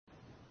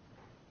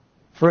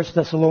1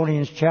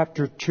 Thessalonians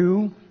chapter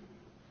 2,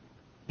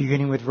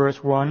 beginning with verse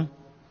 1.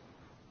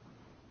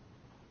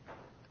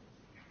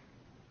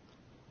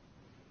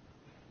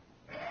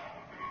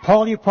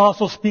 Paul the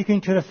Apostle, speaking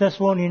to the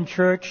Thessalonian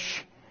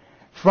church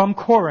from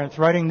Corinth,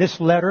 writing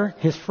this letter,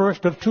 his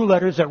first of two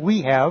letters that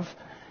we have.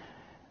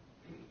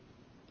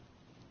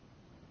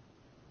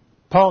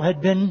 Paul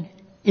had been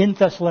in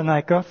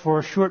Thessalonica for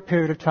a short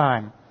period of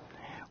time.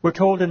 We're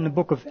told in the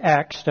book of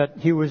Acts that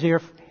he was there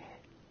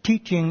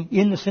teaching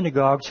in the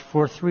synagogues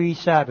for 3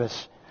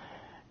 Sabbaths.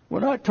 We're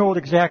not told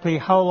exactly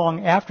how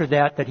long after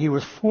that he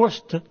was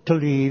forced to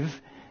leave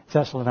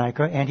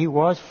Thessalonica, and he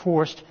was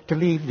forced to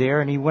leave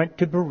there, and he went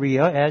to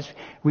Berea, as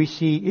we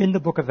see in the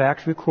book of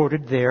Acts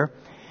recorded there.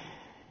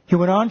 He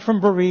went on from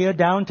Berea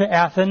down to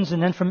Athens,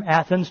 and then from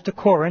Athens to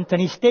Corinth,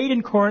 and he stayed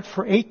in Corinth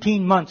for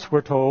 18 months,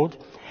 we're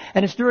told.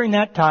 And it's during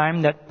that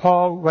time that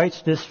Paul writes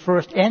this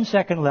first and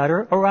second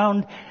letter,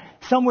 around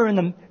somewhere in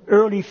the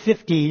early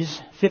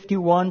 50s,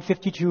 51,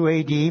 52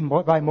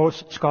 AD, by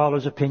most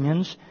scholars'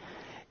 opinions.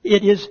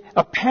 It is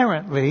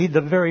apparently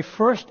the very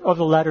first of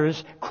the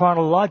letters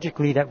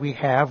chronologically that we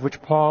have,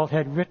 which Paul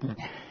had written.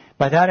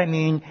 By that I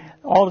mean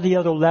all of the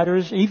other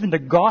letters, even the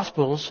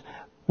Gospels,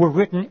 were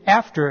written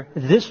after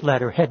this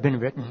letter had been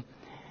written.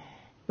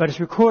 But it's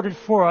recorded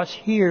for us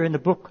here in the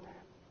book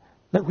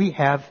that we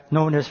have,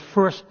 known as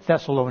 1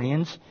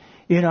 Thessalonians,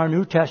 in our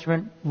New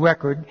Testament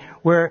record,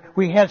 where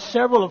we have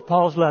several of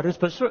Paul's letters,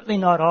 but certainly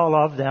not all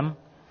of them.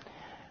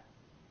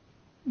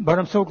 But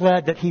I'm so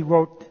glad that he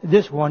wrote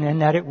this one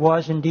and that it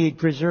was indeed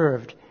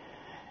preserved.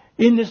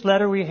 In this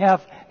letter we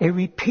have a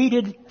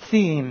repeated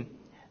theme,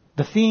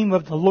 the theme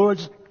of the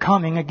Lord's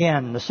coming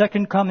again. The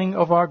second coming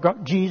of our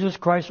God, Jesus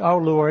Christ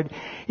our Lord,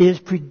 is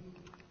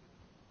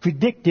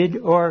predicted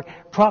or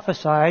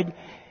prophesied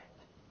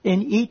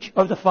in each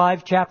of the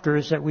 5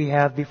 chapters that we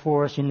have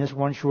before us in this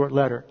one short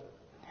letter.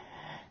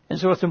 And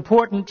so it's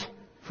important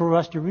for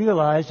us to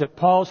realize that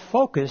Paul's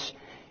focus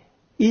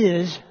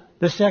is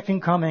the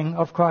second coming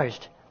of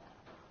Christ.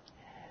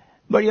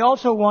 But he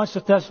also wants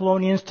the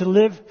Thessalonians to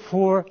live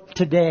for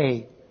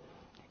today.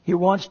 He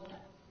wants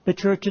the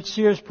church at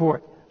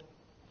Searsport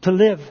to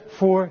live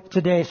for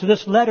today. So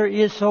this letter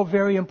is so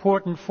very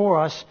important for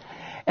us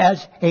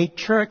as a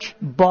church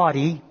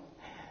body,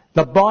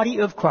 the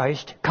body of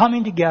Christ,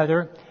 coming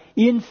together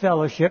in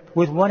fellowship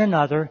with one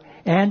another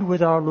and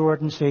with our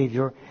Lord and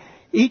Savior.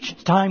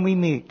 Each time we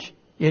meet,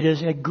 it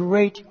is a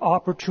great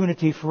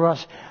opportunity for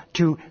us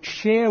to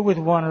share with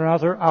one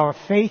another our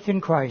faith in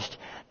Christ,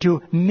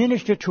 to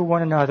minister to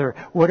one another,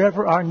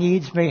 whatever our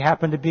needs may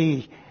happen to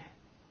be.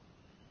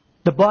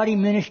 The body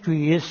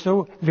ministry is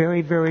so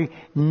very, very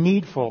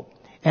needful,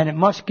 and it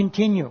must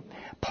continue.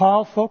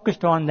 Paul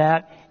focused on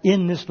that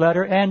in this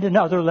letter and in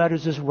other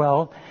letters as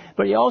well,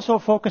 but he also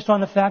focused on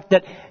the fact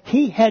that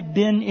he had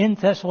been in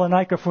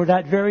Thessalonica for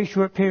that very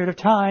short period of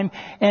time,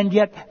 and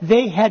yet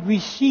they had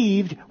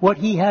received what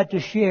he had to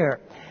share.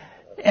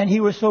 And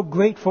he was so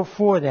grateful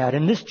for that.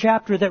 And this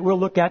chapter that we'll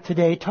look at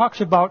today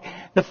talks about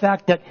the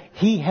fact that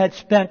he had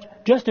spent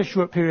just a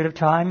short period of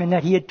time and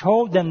that he had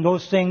told them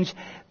those things,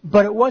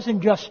 but it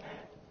wasn't just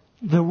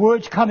the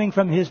words coming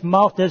from his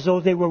mouth as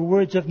though they were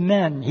words of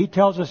men. He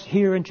tells us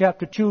here in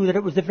chapter 2 that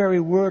it was the very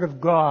word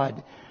of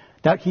God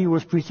that he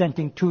was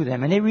presenting to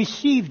them. And they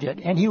received it,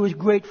 and he was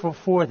grateful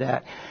for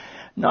that.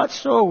 Not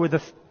so with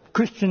the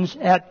Christians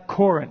at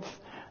Corinth.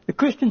 The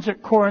Christians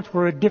at Corinth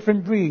were a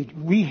different breed.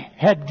 We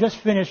had just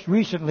finished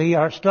recently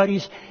our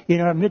studies in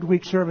our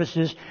midweek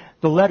services,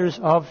 the letters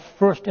of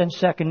 1st and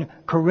 2nd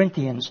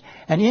Corinthians.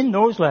 And in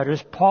those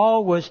letters,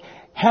 Paul was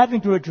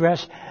having to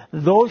address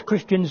those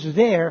Christians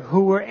there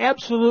who were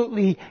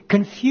absolutely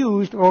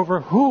confused over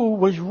who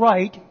was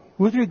right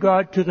with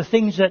regard to the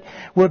things that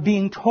were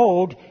being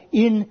told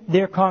in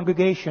their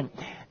congregation.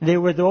 There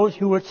were those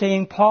who were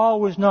saying Paul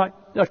was not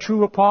a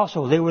true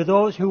apostle. There were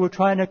those who were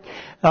trying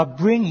to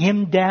bring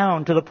him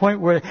down to the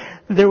point where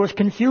there was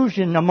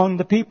confusion among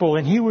the people,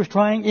 and he was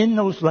trying in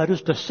those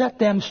letters to set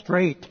them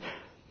straight,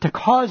 to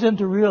cause them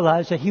to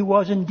realize that he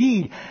was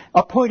indeed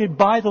appointed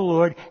by the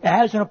Lord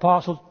as an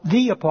apostle,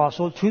 the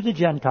apostle to the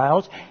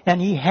Gentiles,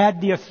 and he had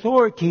the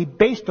authority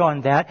based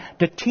on that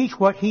to teach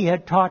what he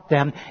had taught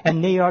them,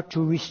 and they are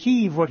to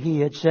receive what he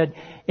had said,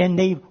 and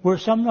they were,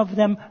 some of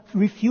them,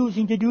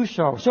 refusing to do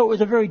so. So it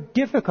was a very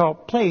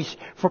difficult place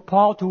for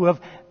Paul to have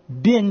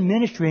been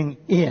ministering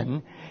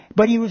in,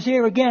 but he was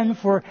there again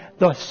for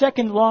the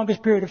second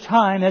longest period of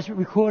time, as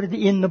recorded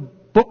in the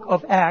book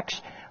of Acts,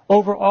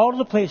 over all of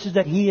the places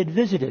that he had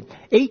visited.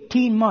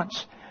 18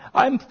 months.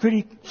 I'm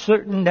pretty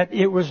certain that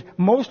it was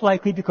most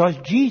likely because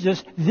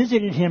Jesus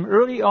visited him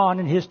early on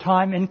in his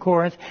time in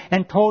Corinth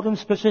and told him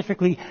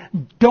specifically,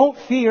 "Don't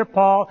fear,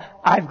 Paul,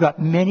 I've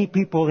got many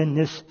people in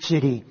this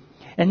city."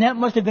 And that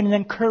must have been an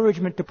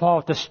encouragement to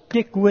Paul to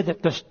stick with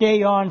it, to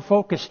stay on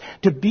focus,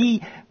 to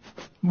be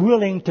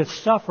willing to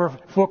suffer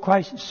for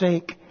Christ's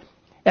sake,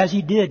 as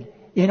he did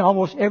in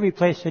almost every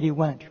place that he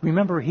went.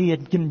 Remember, he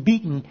had been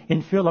beaten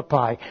in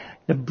Philippi.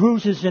 The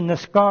bruises and the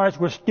scars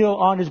were still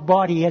on his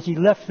body as he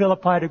left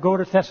Philippi to go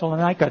to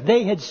Thessalonica.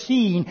 They had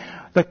seen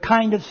the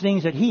kind of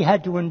things that he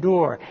had to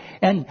endure,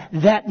 and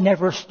that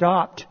never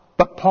stopped.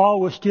 But Paul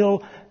was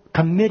still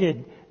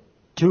committed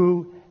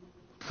to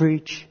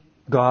preach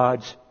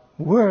God's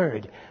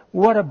Word.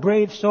 What a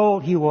brave soul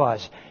he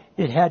was.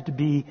 It had to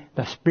be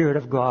the Spirit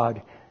of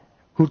God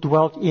who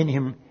dwelt in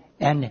him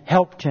and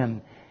helped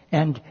him.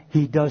 And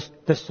he does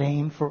the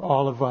same for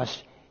all of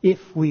us if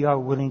we are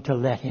willing to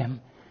let him.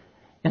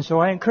 And so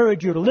I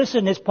encourage you to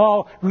listen as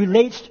Paul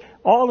relates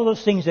all of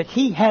those things that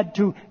he had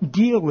to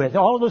deal with,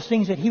 all of those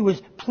things that he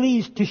was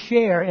pleased to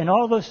share, and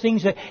all of those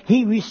things that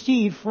he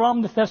received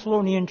from the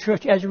Thessalonian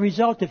church as a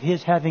result of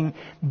his having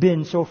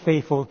been so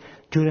faithful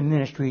to the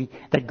ministry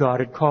that God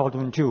had called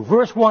him to.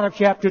 Verse 1 of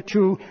chapter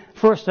 2,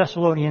 1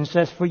 Thessalonians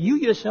says, "For you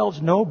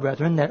yourselves know,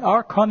 brethren, that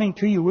our coming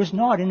to you was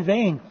not in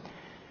vain."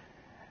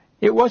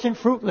 It wasn't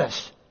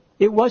fruitless.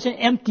 It wasn't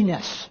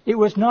emptiness. It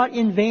was not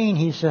in vain,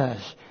 he says.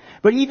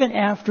 But even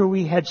after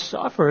we had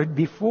suffered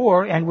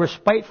before and were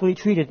spitefully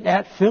treated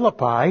at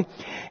Philippi,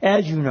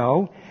 as you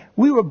know,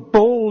 we were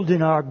bold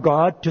in our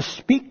God to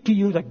speak to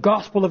you the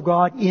gospel of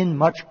God in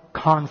much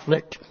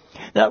conflict.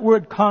 That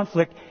word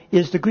conflict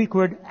is the Greek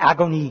word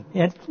agony,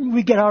 and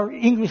we get our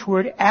English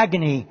word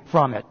agony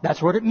from it.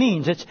 That's what it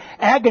means. It's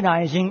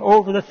agonizing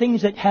over the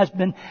things that have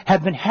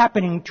been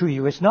happening to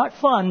you. It's not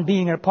fun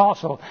being an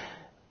apostle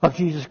of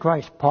Jesus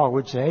Christ, Paul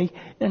would say,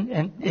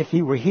 and if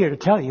he were here to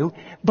tell you.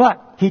 But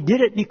he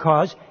did it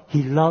because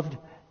he loved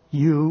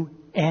you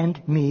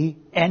and me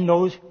and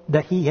those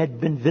that he had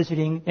been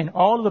visiting in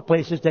all of the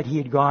places that he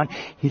had gone.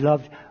 He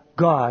loved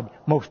God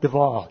most of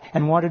all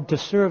and wanted to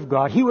serve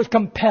God. He was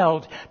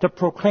compelled to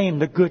proclaim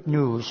the good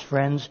news,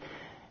 friends.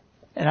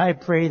 And I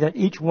pray that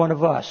each one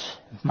of us,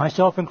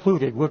 myself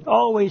included, would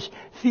always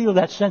feel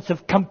that sense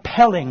of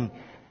compelling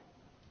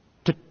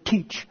to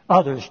teach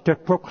others, to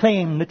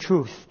proclaim the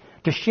truth,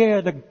 to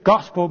share the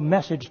gospel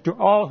message to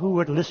all who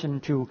would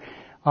listen to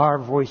our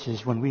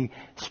voices when we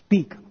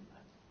speak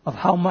of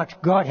how much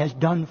God has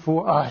done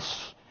for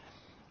us.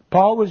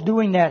 Paul was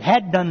doing that,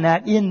 had done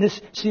that in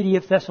this city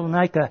of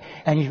Thessalonica,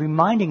 and he's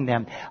reminding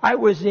them, I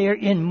was there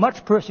in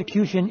much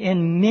persecution,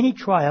 in many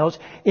trials,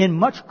 in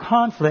much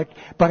conflict,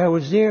 but I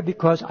was there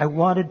because I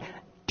wanted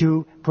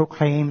to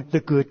proclaim the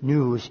good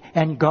news.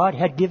 And God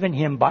had given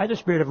him, by the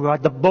Spirit of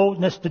God, the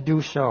boldness to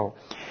do so.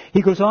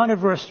 He goes on in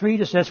verse 3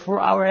 to says, "For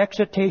our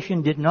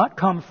exhortation did not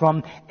come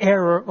from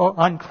error or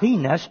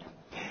uncleanness,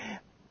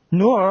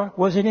 nor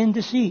was it in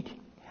deceit."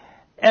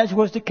 As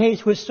was the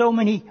case with so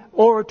many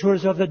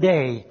orators of the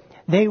day,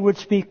 they would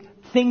speak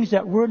things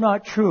that were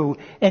not true,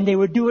 and they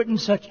would do it in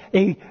such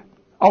a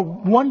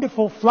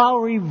wonderful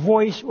flowery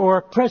voice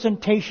or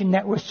presentation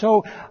that was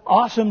so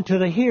awesome to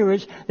the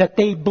hearers that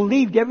they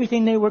believed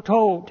everything they were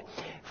told.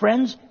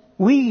 Friends,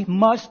 we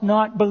must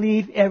not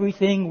believe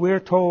everything we're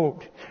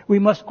told. We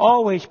must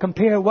always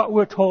compare what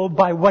we're told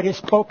by what is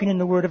spoken in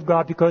the Word of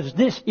God, because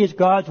this is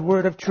God's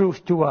Word of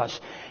truth to us.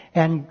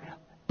 And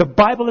the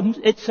Bible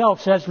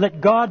itself says, "Let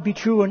God be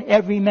true and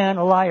every man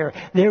a liar."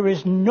 There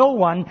is no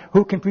one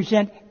who can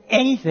present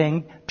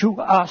anything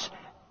to us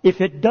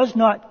if it does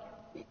not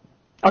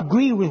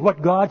agree with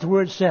what God's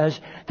Word says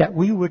that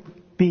we would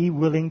be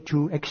willing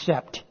to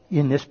accept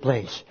in this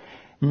place.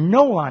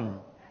 No one,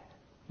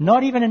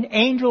 not even an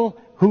angel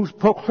who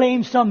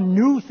proclaims some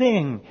new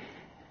thing,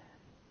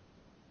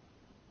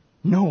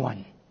 no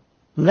one.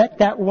 Let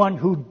that one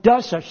who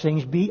does such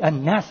things be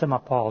anathema,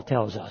 Paul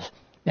tells us.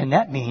 And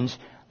that means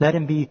let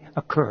him be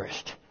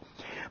accursed.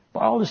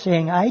 Paul is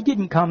saying, I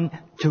didn't come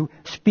to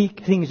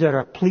speak things that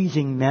are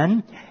pleasing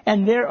men.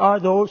 And there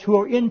are those who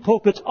are in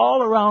pulpits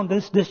all around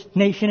this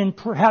nation and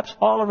perhaps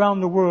all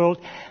around the world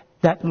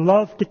that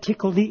love to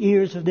tickle the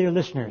ears of their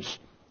listeners.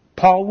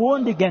 Paul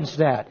warned against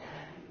that.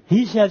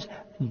 He says,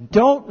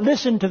 don't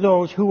listen to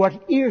those who are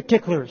ear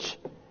ticklers.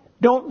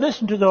 Don't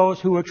listen to those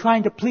who are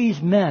trying to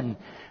please men,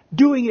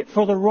 doing it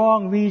for the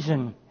wrong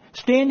reason,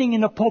 standing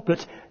in the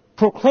pulpits,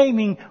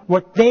 proclaiming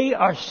what they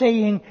are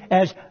saying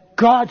as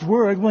God's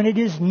Word when it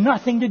is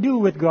nothing to do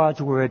with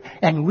God's Word.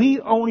 And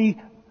we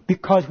only,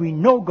 because we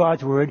know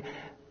God's Word,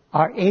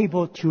 are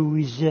able to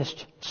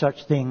resist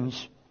such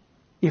things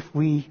if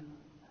we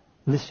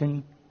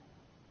listen,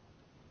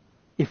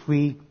 if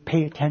we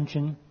pay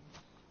attention.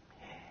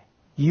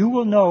 You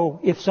will know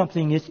if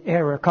something is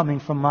error coming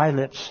from my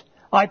lips.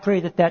 I pray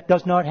that that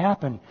does not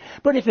happen.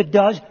 But if it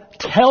does,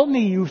 tell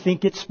me you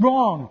think it's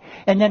wrong.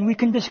 And then we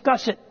can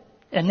discuss it.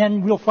 And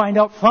then we'll find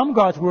out from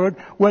God's Word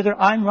whether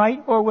I'm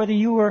right or whether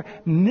you were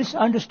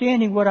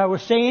misunderstanding what I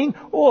was saying,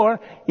 or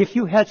if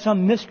you had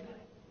some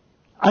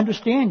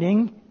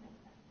misunderstanding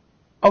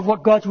of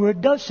what God's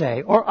Word does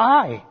say, or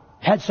I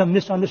had some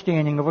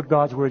misunderstanding of what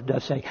God's Word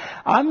does say.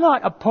 I'm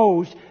not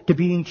opposed to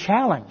being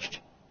challenged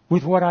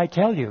with what I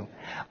tell you.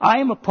 I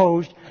am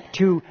opposed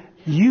to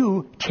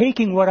you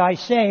taking what I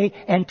say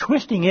and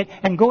twisting it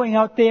and going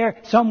out there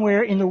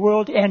somewhere in the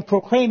world and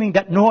proclaiming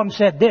that Norm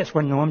said this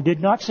when Norm did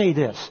not say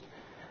this.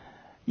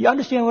 You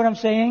understand what I'm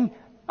saying?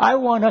 I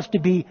want us to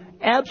be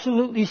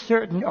absolutely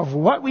certain of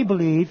what we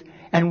believe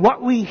and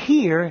what we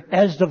hear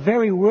as the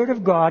very Word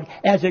of God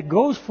as it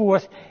goes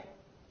forth.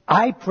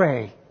 I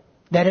pray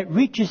that it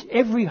reaches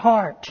every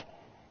heart,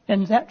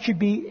 and that should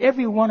be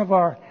every one of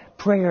our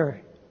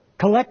prayer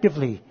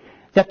collectively,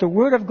 that the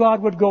Word of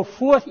God would go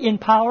forth in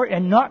power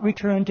and not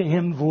return to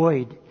Him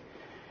void.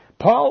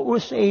 Paul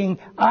was saying,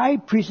 I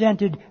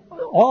presented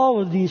all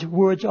of these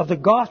words of the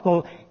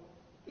gospel,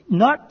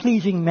 not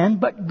pleasing men,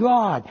 but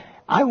God.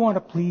 I want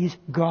to please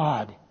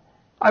God.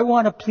 I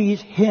want to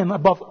please Him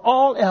above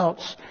all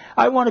else.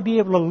 I want to be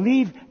able to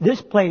leave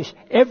this place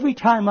every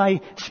time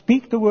I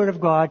speak the Word of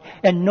God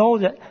and know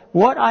that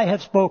what I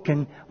have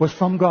spoken was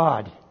from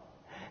God.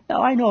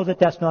 Now, I know that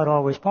that's not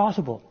always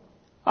possible.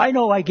 I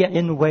know I get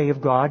in the way of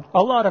God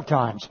a lot of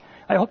times.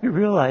 I hope you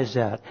realize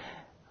that.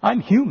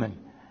 I'm human,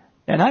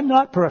 and I'm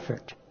not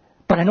perfect.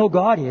 But I know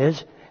God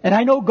is, and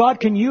I know God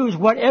can use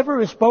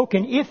whatever is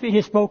spoken if it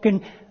is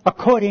spoken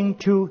according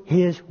to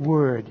His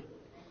Word.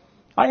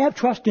 I have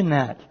trust in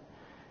that.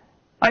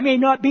 I may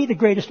not be the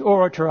greatest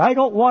orator. I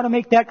don't want to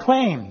make that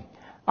claim.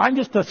 I'm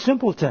just a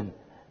simpleton.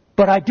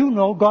 But I do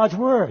know God's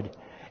Word.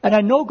 And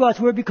I know God's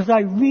Word because I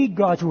read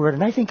God's Word.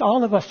 And I think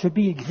all of us should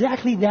be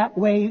exactly that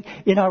way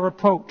in our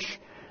approach.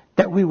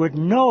 That we would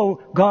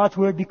know God's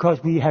Word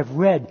because we have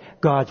read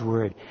God's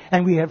Word.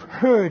 And we have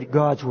heard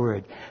God's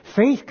Word.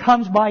 Faith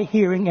comes by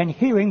hearing, and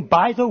hearing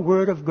by the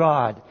Word of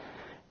God.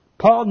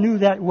 Paul knew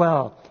that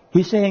well.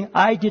 He's saying,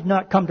 I did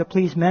not come to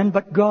please men,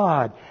 but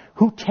God,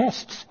 who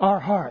tests our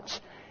hearts.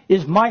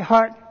 Is my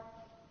heart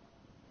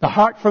the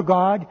heart for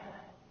God?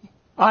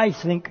 I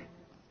think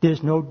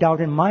there's no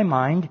doubt in my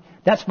mind.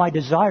 That's my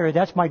desire.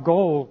 That's my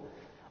goal.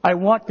 I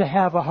want to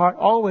have a heart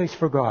always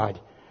for God.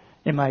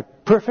 Am I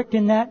perfect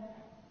in that?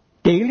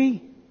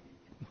 Daily?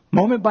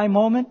 Moment by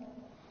moment?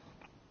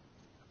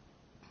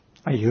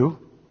 Are you?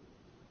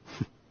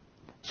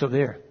 So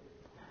there.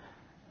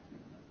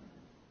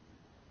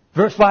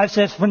 Verse 5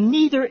 says, For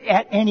neither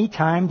at any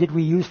time did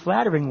we use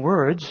flattering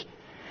words,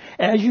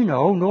 as you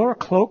know, nor a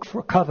cloak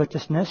for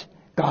covetousness.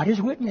 God is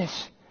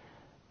witness.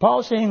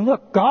 Paul's saying,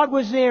 look, God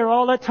was there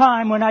all the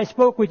time when I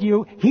spoke with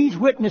you. He's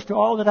witness to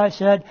all that I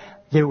said.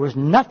 There was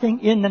nothing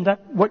in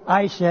what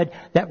I said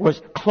that was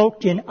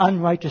cloaked in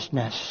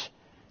unrighteousness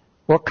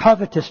or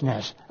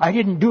covetousness. I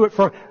didn't do it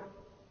for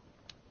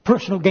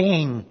personal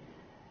gain.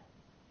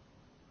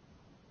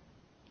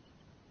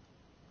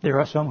 There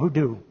are some who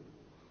do.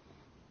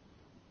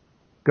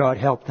 God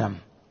help them.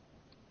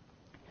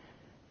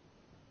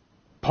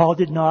 Paul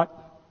did not,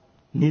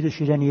 neither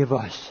should any of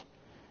us.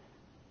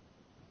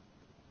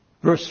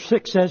 Verse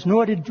 6 says,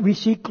 Nor did we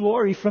seek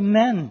glory from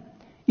men,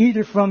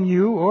 either from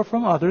you or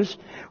from others,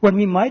 when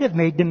we might have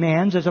made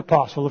demands as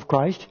apostle of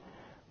Christ.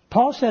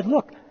 Paul said,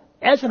 look,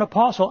 as an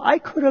apostle, I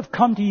could have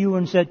come to you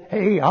and said,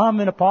 hey, I'm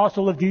an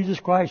apostle of Jesus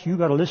Christ. You've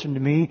got to listen to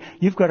me.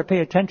 You've got to pay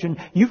attention.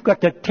 You've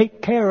got to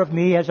take care of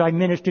me as I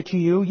minister to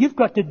you. You've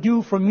got to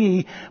do for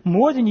me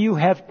more than you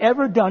have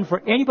ever done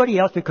for anybody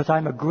else because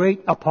I'm a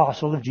great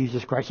apostle of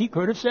Jesus Christ. He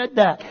could have said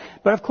that.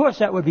 But of course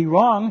that would be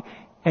wrong,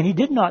 and he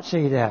did not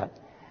say that.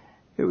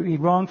 It would be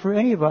wrong for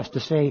any of us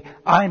to say,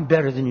 I'm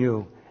better than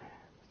you.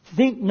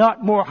 Think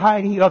not more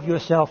highly of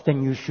yourself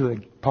than you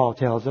should, Paul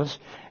tells us.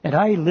 And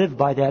I live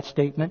by that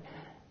statement.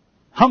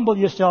 Humble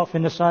yourself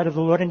in the sight of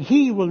the Lord, and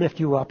He will lift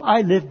you up. I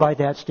live by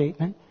that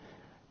statement.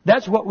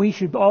 That's what we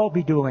should all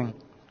be doing.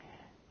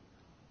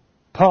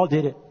 Paul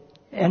did it.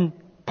 And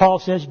Paul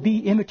says, be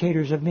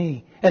imitators of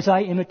me, as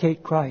I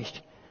imitate Christ.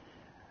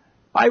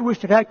 I wish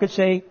that I could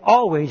say,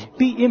 always,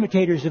 be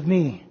imitators of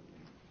me.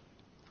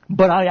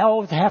 But I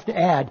always have to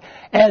add,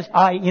 as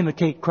I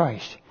imitate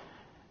Christ.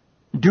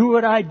 Do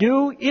what I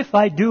do, if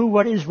I do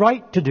what is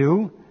right to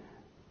do.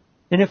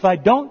 And if I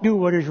don't do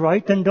what is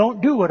right, then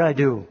don't do what I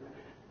do.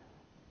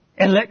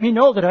 And let me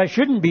know that I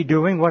shouldn't be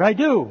doing what I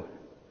do.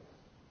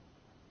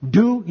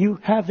 Do you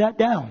have that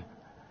down?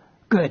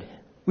 Good.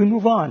 We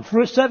move on.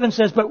 Verse 7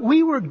 says, But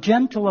we were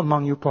gentle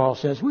among you, Paul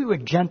says. We were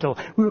gentle.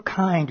 We were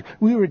kind.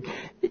 We were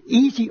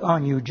easy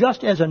on you,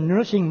 just as a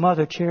nursing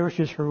mother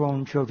cherishes her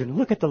own children.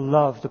 Look at the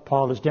love that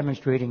Paul is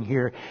demonstrating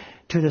here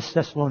to the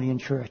Thessalonian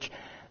church.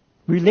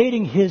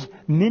 Relating his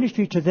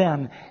ministry to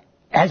them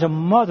as a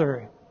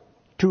mother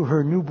to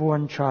her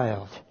newborn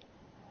child.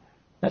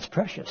 That's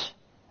precious.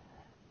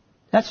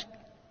 That's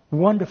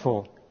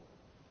wonderful.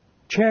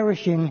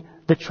 Cherishing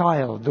the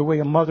child the way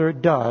a mother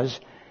does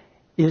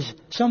is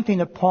something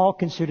that Paul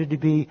considered to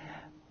be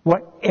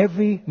what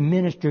every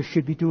minister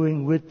should be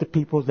doing with the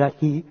people that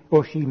he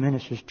or she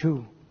ministers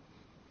to.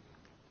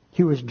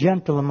 He was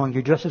gentle among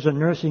you, just as a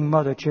nursing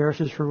mother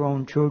cherishes her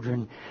own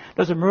children.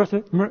 Does a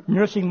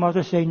nursing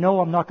mother say, no,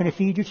 I'm not going to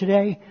feed you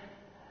today?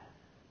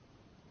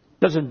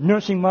 Does a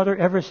nursing mother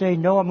ever say,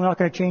 no, I'm not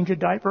going to change your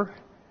diaper?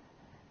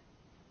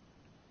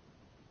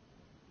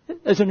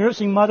 Is a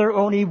nursing mother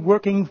only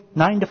working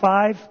 9 to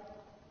 5?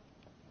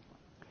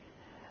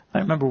 I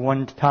remember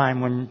one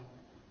time when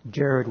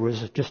Jared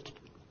was just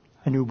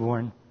a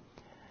newborn.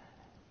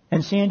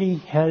 And Sandy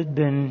had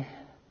been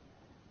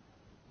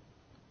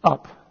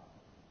up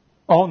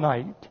all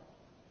night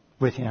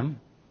with him.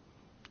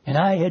 And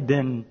I had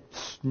been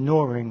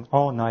snoring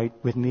all night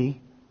with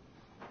me.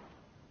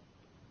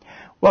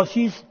 Well,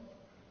 she's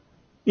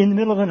in the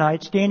middle of the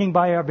night, standing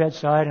by our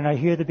bedside, and I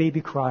hear the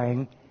baby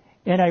crying.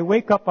 And I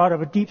wake up out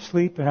of a deep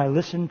sleep, and I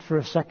listened for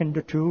a second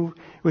or two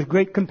with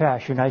great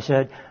compassion. I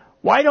said,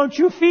 "Why don't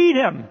you feed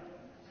him?"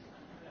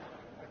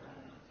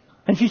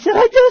 And she said,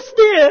 "I just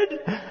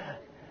did."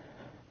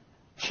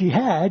 She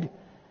had.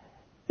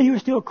 And he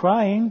was still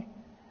crying.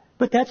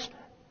 But that's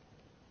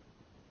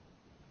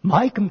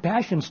my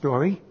compassion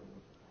story.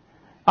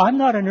 I'm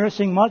not a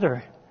nursing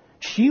mother.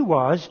 She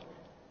was.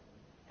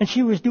 And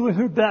she was doing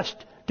her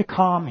best to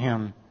calm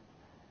him.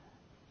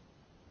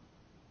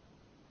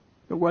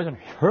 It wasn't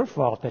her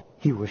fault that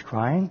he was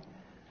crying.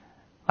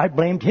 I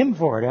blamed him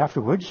for it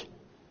afterwards.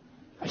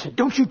 I said,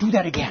 "Don't you do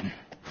that again."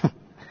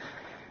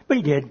 But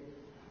he did.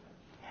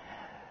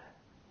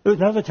 There was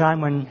another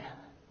time when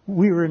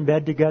we were in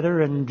bed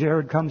together and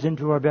Jared comes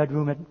into our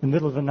bedroom in the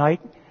middle of the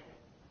night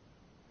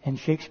and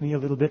shakes me a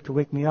little bit to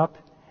wake me up.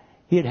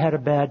 He had had a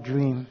bad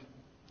dream.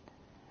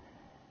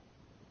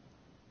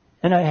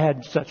 And I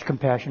had such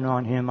compassion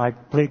on him. I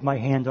laid my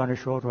hands on his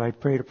shoulder. I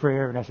prayed a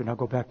prayer and I said, "Now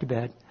go back to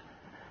bed."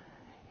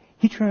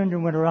 He turned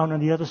and went around on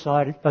the other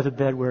side of the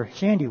bed where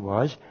Sandy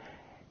was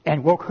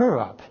and woke her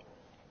up.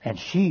 And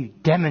she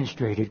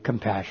demonstrated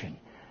compassion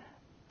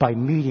by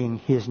meeting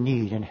his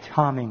need and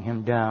calming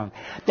him down.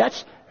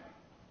 That's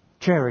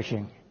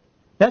cherishing.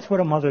 That's what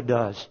a mother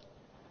does.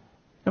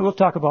 And we'll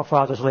talk about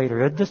fathers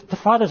later. The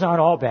fathers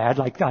aren't all bad,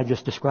 like I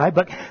just described,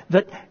 but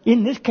that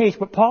in this case,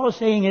 what Paul is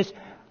saying is,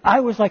 I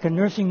was like a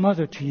nursing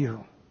mother to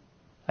you.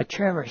 I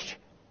cherished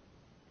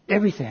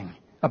everything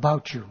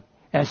about you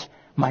as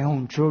my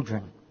own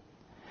children.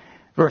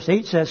 Verse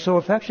 8 says, "So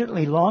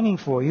affectionately longing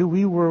for you,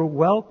 we were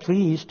well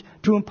pleased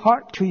to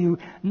impart to you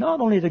not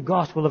only the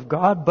gospel of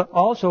God, but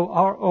also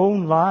our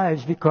own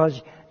lives,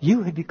 because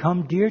you had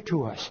become dear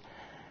to us."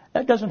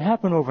 That doesn't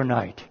happen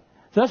overnight.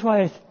 So that's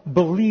why I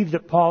believe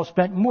that Paul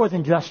spent more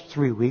than just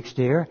 3 weeks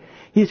there.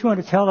 He's going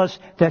to tell us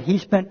that he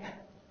spent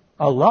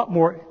a lot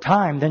more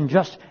time than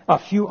just a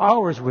few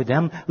hours with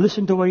them.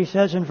 Listen to what he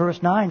says in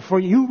verse 9. "For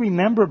you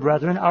remember,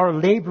 brethren, our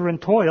labor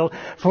and toil,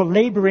 for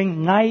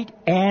laboring night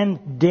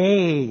and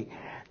day,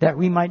 that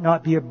we might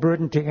not be a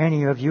burden to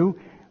any of you.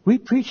 We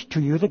preached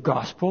to you the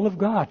gospel of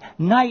God."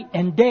 Night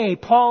and day,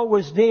 Paul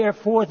was there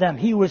for them.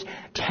 He was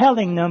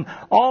telling them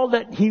all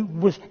that he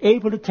was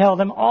able to tell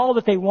them, all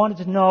that they wanted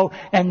to know,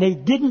 and they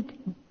didn't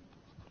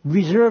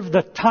reserve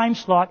the time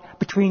slot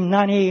between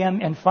 9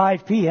 a.m. and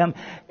 5 p.m.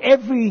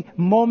 Every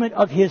moment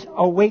of his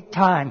awake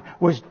time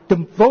was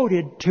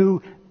devoted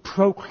to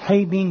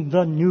proclaiming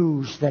the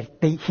news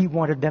that he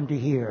wanted them to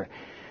hear.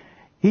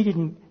 He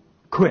didn't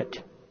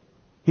quit.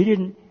 He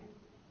didn't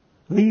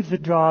leave the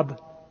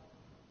job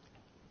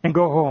and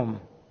go home.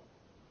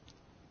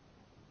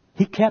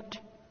 He kept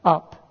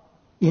up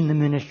in the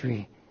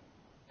ministry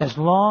as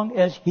long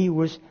as he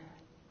was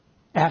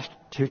asked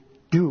to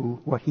do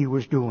what he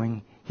was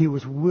doing. He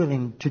was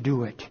willing to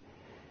do it.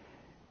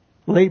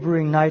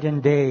 Laboring night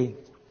and day.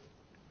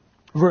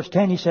 Verse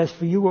 10, he says,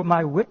 "For you were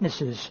my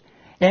witnesses,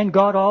 and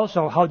God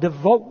also, how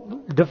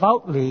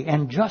devoutly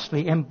and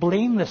justly and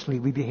blamelessly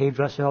we behaved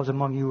ourselves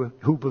among you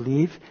who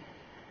believe.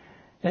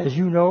 As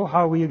you know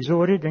how we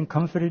exhorted and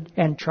comforted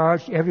and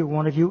charged every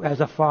one of you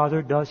as a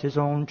father does his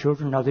own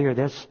children." Now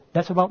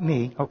that's about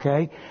me,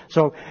 okay?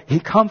 So he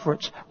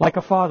comforts like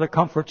a father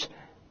comforts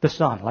the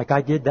son, like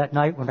I did that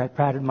night when I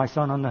patted my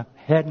son on the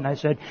head and I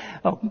said,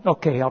 "Oh,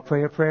 okay, I'll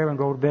pray a prayer and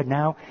go to bed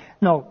now."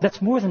 No,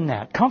 that's more than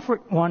that.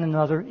 Comfort one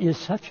another is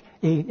such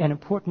an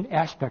important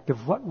aspect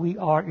of what we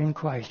are in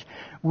Christ.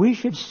 We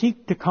should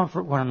seek to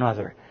comfort one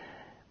another.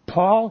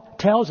 Paul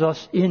tells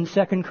us in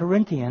 2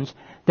 Corinthians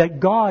that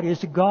God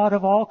is the God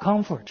of all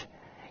comfort.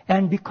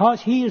 And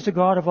because He is the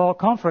God of all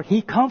comfort,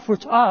 He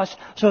comforts us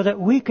so that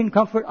we can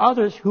comfort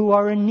others who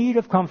are in need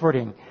of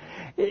comforting.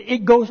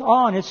 It goes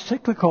on. It's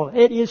cyclical.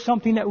 It is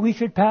something that we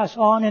should pass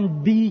on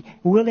and be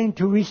willing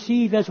to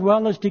receive as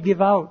well as to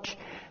give out.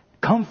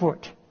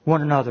 Comfort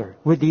one another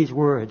with these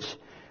words.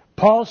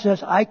 Paul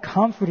says, "I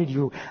comforted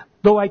you,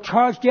 though I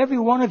charged every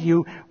one of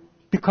you,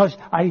 because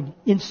I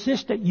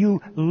insist that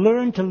you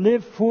learn to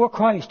live for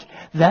Christ."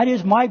 That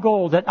is my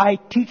goal, that I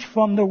teach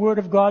from the Word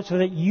of God so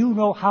that you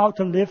know how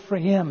to live for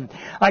Him.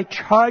 I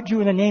charge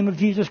you in the name of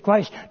Jesus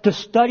Christ to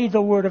study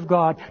the Word of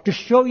God, to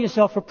show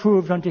yourself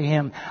approved unto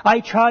Him. I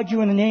charge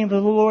you in the name of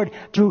the Lord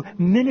to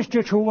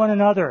minister to one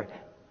another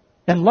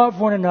and love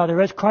one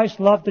another as Christ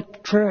loved the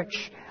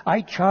church.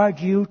 I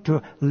charge you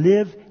to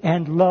live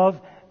and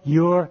love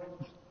your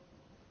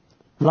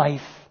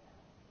life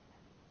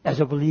as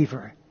a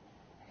believer,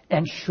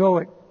 and show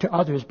it to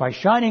others by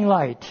shining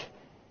light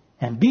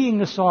and being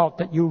the salt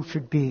that you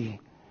should be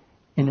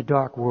in a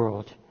dark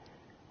world.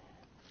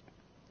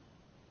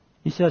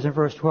 He says in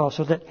verse 12,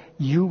 "So that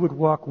you would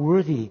walk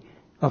worthy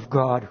of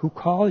God who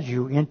calls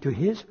you into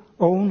His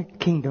own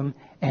kingdom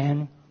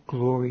and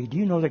glory." Do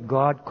you know that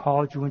God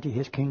called you into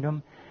His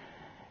kingdom?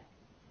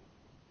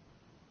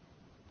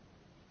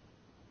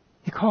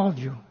 He called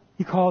you.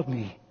 He called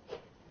me.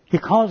 He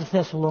called the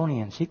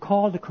Thessalonians. He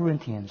called the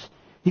Corinthians.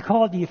 He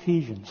called the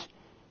Ephesians.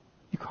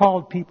 He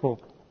called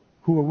people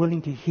who were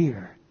willing to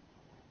hear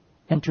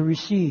and to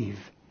receive.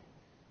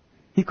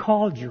 He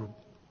called you.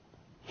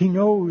 He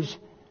knows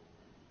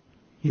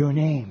your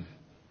name.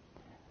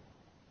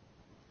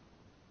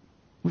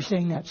 We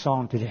sang that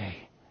song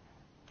today.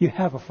 You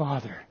have a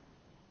Father.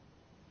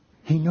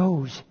 He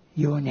knows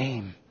your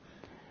name.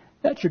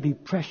 That should be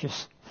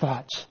precious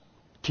thoughts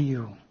to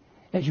you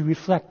as you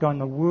reflect on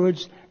the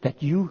words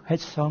that you had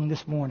sung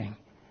this morning.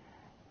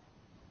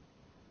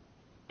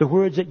 The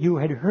words that you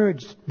had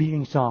heard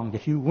being sung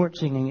if you weren't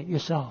singing it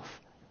yourself.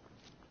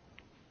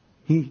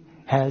 He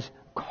has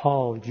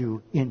called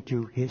you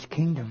into His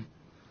kingdom.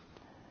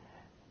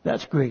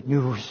 That's great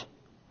news.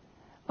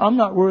 I'm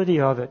not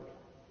worthy of it.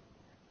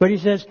 But He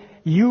says,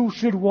 you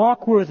should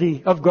walk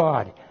worthy of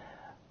God.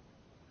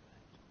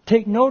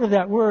 Take note of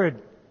that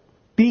word.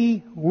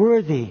 Be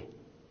worthy.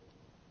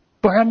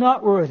 But I'm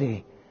not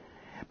worthy.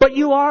 But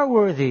you are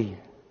worthy.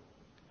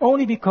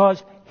 Only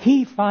because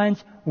He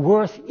finds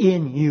worth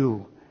in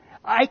you.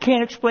 I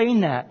can't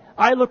explain that.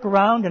 I look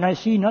around and I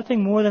see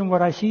nothing more than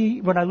what I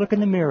see when I look in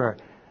the mirror.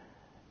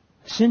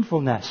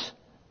 Sinfulness.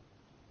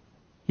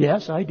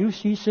 Yes, I do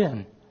see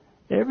sin.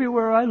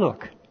 Everywhere I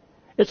look.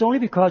 It's only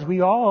because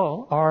we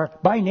all are,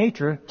 by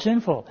nature,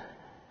 sinful.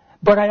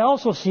 But I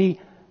also see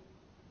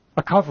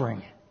a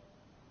covering.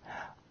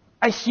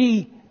 I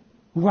see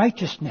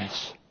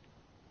righteousness.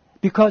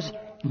 Because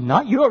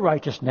not your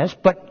righteousness,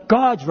 but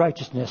God's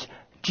righteousness.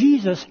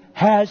 Jesus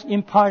has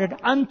imparted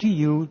unto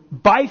you,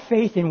 by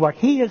faith in what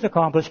He has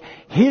accomplished,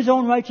 His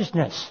own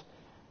righteousness.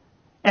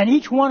 And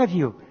each one of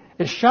you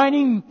is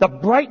shining the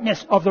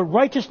brightness of the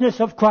righteousness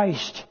of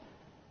Christ.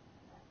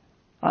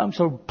 I'm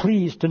so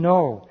pleased to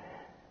know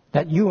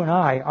that you and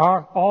I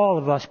are, all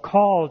of us,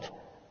 called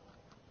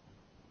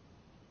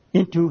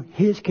into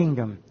His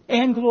kingdom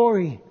and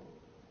glory.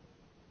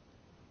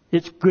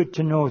 It's good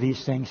to know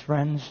these things,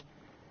 friends.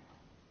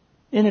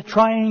 In a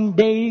trying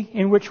day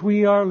in which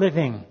we are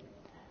living,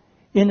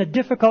 in the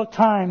difficult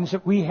times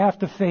that we have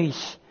to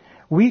face,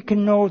 we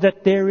can know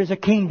that there is a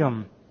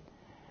kingdom.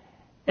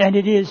 And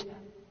it is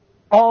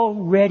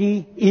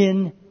already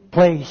in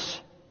place.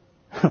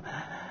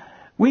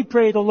 We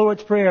pray the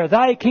Lord's Prayer,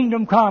 Thy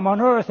kingdom come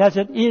on earth as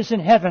it is in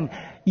heaven.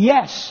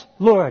 Yes,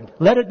 Lord,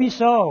 let it be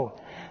so.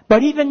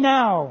 But even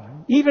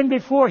now, even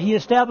before He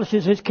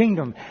establishes His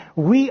kingdom,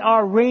 we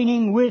are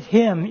reigning with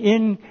Him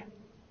in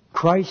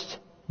Christ's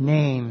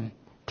name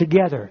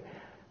together.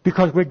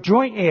 Because we're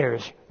joint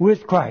heirs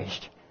with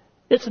Christ.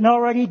 It's an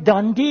already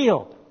done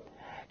deal.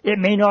 It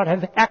may not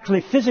have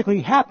actually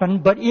physically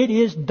happened, but it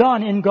is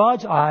done in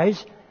God's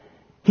eyes.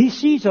 He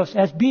sees us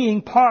as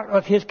being part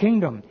of His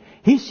kingdom.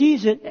 He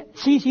sees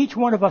each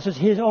one of us as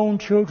His own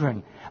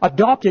children,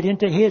 adopted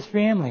into His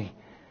family.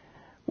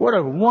 What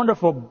a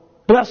wonderful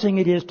blessing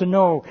it is to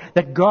know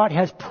that God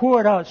has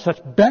poured out such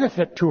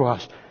benefit to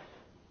us.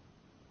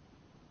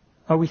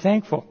 Are we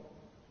thankful?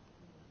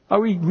 Are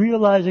we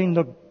realizing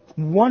the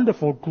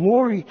wonderful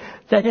glory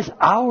that is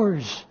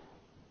ours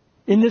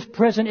in this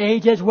present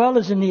age as well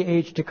as in the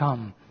age to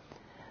come?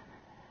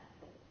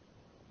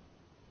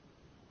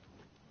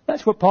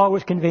 That's what Paul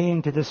was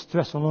conveying to this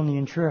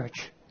Thessalonian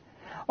church.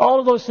 All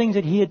of those things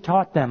that he had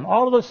taught them,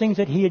 all of those things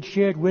that he had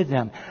shared with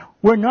them,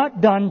 were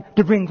not done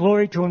to bring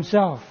glory to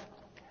himself.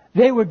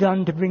 They were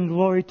done to bring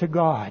glory to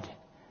God.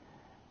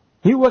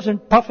 He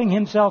wasn't puffing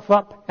himself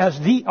up as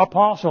the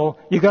apostle.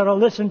 You got to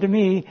listen to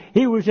me.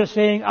 He was just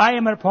saying, I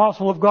am an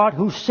apostle of God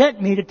who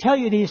sent me to tell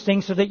you these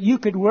things so that you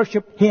could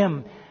worship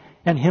Him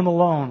and Him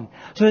alone.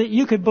 So that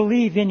you could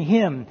believe in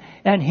Him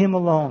and Him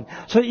alone.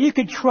 So that you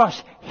could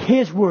trust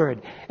His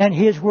Word and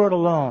His Word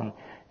alone.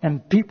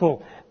 And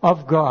people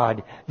of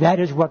God, that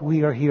is what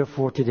we are here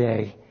for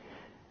today.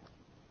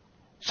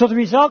 So the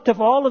result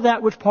of all of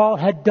that which Paul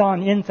had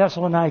done in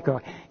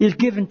Thessalonica is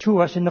given to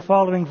us in the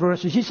following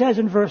verses. He says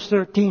in verse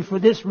 13, for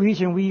this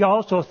reason we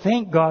also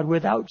thank God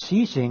without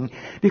ceasing,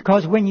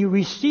 because when you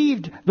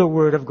received the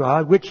word of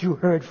God, which you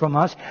heard from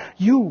us,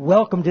 you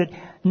welcomed it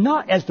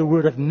not as the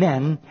word of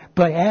men,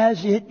 but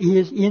as it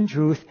is in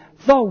truth,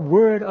 the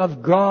word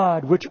of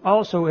God, which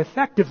also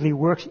effectively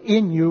works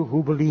in you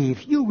who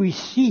believe. You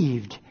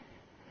received.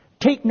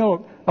 Take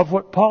note of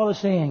what Paul is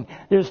saying.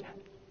 There's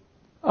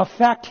a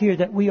fact here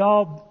that we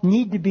all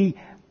need to be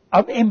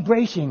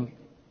embracing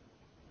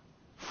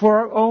for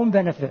our own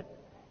benefit,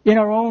 in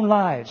our own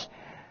lives.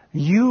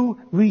 You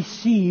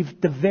received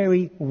the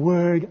very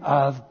Word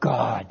of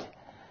God.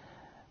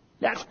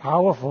 That's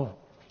powerful.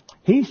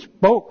 He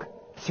spoke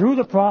through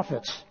the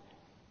prophets.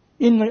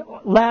 In the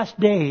last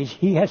days,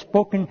 He has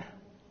spoken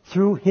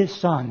through His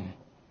Son.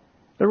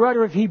 The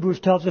writer of Hebrews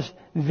tells us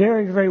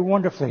very, very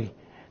wonderfully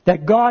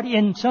that God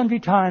in sundry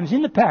times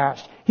in the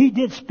past, He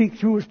did speak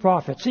through His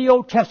prophets. The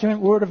Old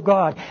Testament Word of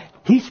God,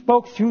 He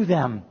spoke through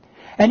them.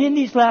 And in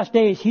these last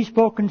days, He's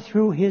spoken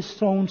through His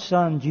own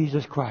Son,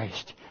 Jesus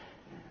Christ,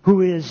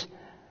 who is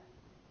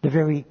the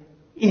very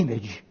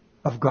image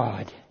of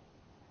God.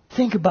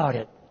 Think about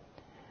it.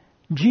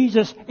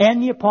 Jesus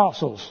and the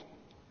apostles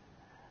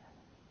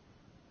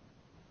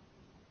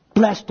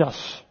blessed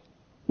us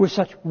with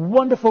such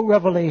wonderful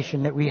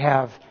revelation that we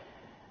have,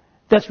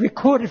 that's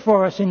recorded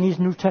for us in these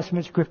New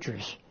Testament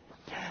scriptures,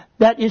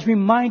 that is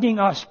reminding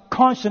us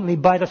constantly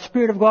by the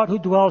Spirit of God who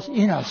dwells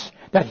in us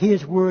that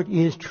His Word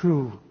is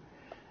true.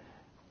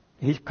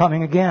 He's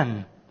coming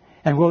again.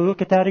 And we'll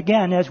look at that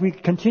again as we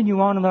continue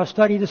on in our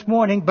study this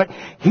morning. But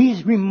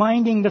he's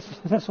reminding the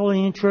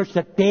Thessalonian church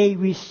that they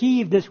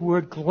received this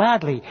word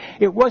gladly.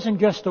 It wasn't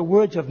just the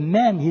words of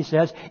men, he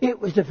says. It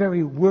was the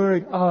very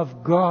word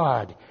of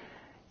God.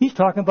 He's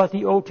talking about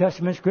the Old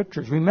Testament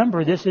scriptures.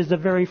 Remember, this is the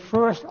very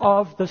first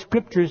of the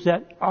scriptures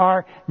that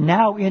are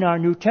now in our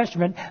New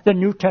Testament. The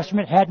New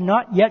Testament had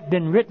not yet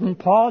been written.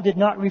 Paul did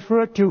not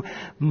refer to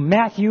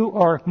Matthew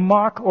or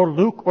Mark or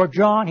Luke or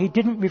John. He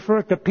didn't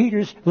refer to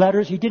Peter's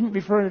letters. He didn't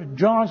refer to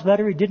John's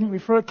letter. He didn't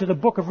refer to the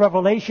book of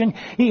Revelation.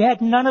 He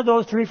had none of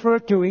those to refer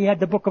to. He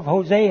had the book of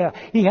Hosea.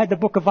 He had the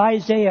book of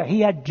Isaiah. He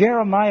had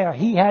Jeremiah.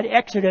 He had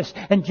Exodus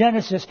and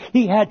Genesis.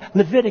 He had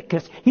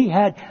Leviticus. He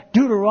had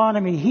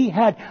Deuteronomy. He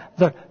had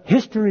the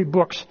history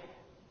books.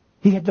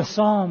 He had the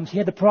Psalms. He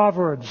had the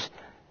Proverbs.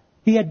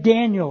 He had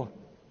Daniel.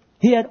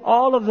 He had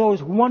all of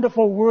those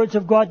wonderful words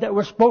of God that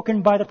were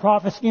spoken by the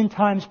prophets in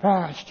times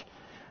past.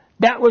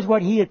 That was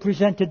what he had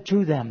presented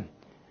to them.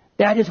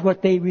 That is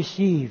what they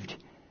received.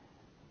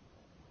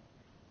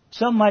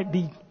 Some might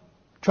be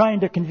trying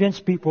to convince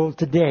people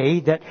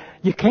today that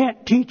you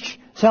can't teach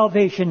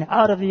salvation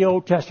out of the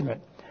Old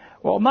Testament.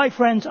 Well, my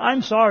friends,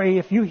 I'm sorry.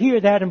 If you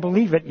hear that and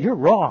believe it, you're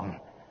wrong.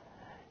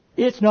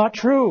 It's not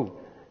true.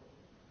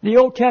 The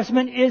Old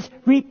Testament is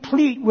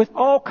replete with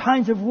all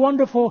kinds of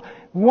wonderful,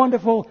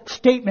 wonderful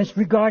statements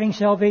regarding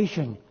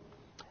salvation.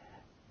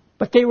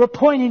 But they were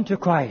pointing to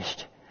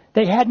Christ.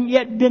 They hadn't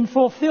yet been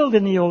fulfilled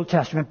in the Old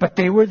Testament, but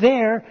they were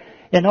there,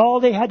 and all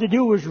they had to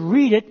do was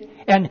read it,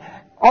 and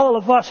all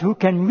of us who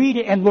can read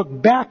it and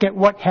look back at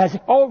what has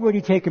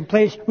already taken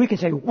place, we can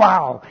say,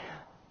 wow,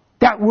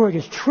 that word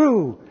is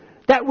true.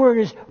 That word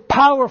is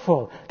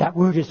powerful. That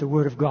word is the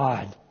Word of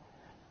God.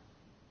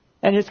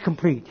 And it's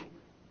complete.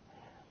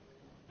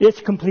 It's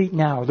complete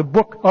now. The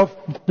book of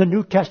the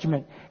New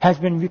Testament has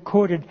been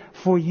recorded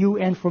for you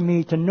and for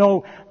me to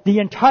know the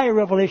entire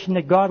revelation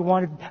that God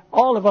wanted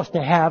all of us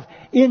to have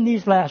in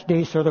these last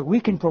days so that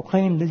we can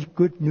proclaim this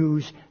good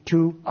news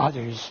to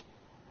others.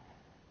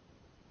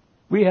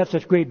 We have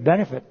such great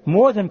benefit,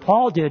 more than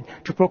Paul did,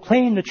 to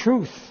proclaim the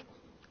truth.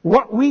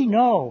 What we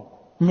know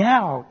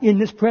now in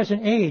this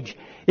present age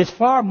is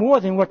far more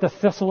than what the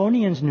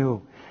Thessalonians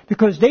knew.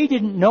 Because they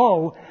didn't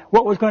know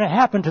what was going to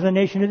happen to the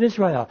nation of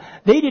Israel.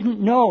 They didn't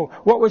know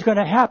what was going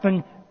to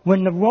happen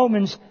when the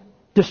Romans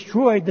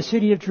destroyed the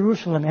city of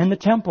Jerusalem and the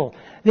temple.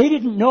 They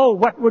didn't know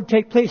what would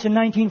take place in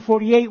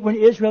 1948 when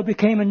Israel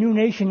became a new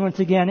nation once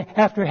again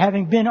after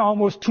having been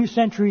almost 2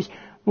 centuries,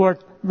 or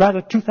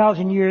rather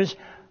 2,000 years,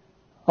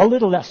 a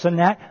little less than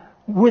that,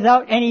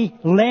 without any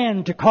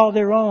land to call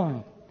their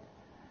own.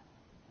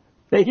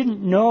 They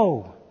didn't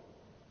know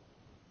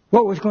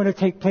what was going to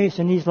take place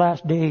in these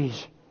last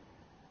days.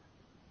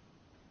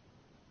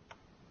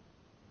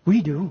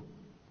 We do.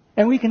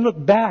 And we can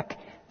look back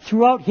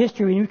throughout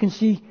history and we can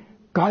see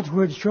God's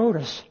Word showed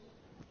us.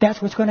 That's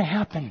what's going to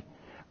happen.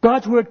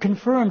 God's Word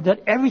confirmed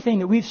that everything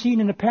that we've seen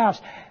in the past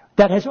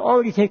that has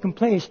already taken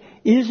place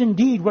is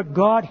indeed what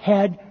God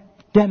had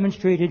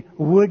demonstrated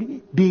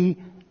would be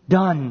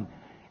done.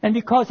 And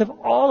because of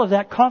all of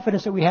that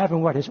confidence that we have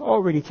in what has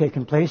already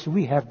taken place,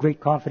 we have great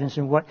confidence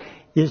in what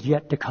is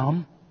yet to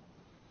come.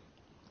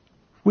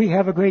 We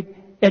have a great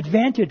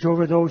advantage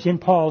over those in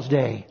Paul's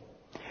day.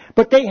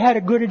 But they had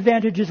a good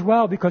advantage as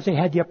well because they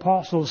had the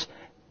apostles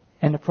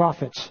and the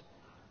prophets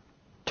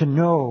to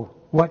know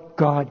what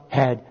God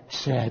had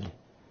said.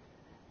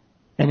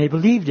 And they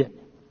believed it.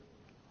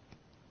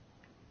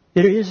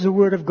 It is the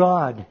Word of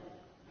God.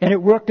 And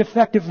it worked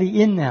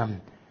effectively in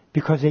them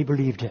because they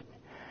believed it.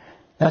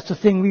 That's the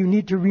thing we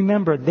need to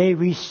remember. They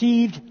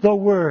received the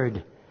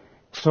Word.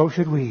 So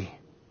should we.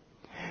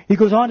 He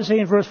goes on to say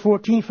in verse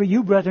 14, "For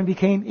you, brethren,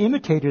 became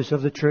imitators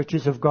of the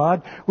churches of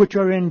God, which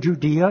are in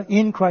Judea,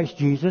 in Christ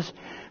Jesus.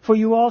 For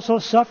you also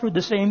suffered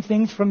the same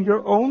things from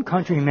your own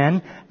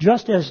countrymen,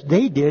 just as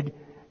they did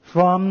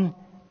from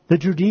the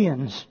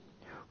Judeans,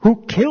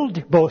 who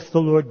killed both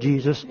the Lord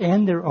Jesus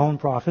and their own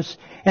prophets,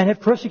 and have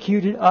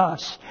persecuted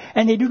us.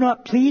 And they do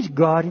not please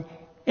God,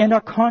 and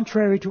are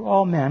contrary to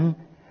all men,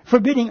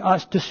 forbidding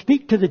us to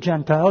speak to the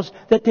Gentiles,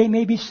 that they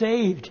may be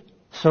saved.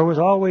 So as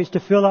always to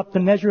fill up the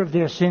measure of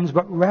their sins,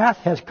 but wrath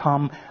has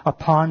come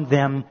upon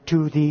them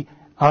to the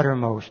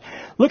uttermost."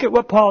 Look at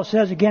what Paul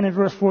says again in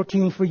verse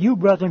 14. "For you,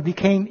 brethren,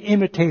 became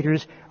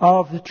imitators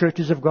of the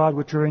churches of God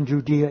which are in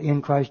Judea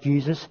in Christ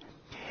Jesus."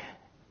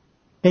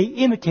 They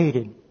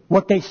imitated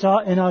what they saw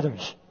in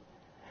others.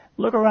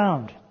 Look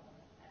around.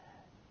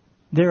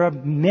 There are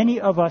many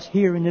of us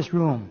here in this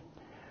room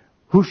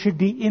who should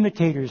be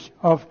imitators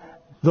of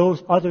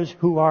those others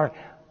who are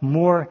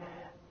more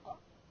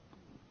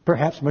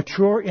perhaps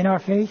mature in our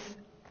faith.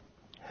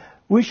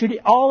 We should,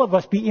 all of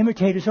us, be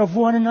imitators of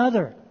one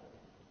another.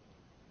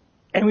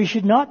 And we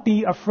should not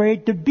be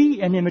afraid to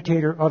be an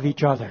imitator of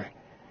each other.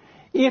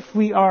 if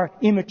we are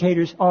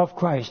imitators of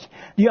Christ.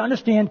 Do you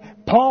understand?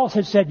 Paul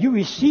has said, you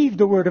received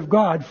the Word of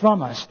God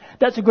from us.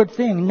 That's a good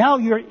thing. Now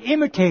you're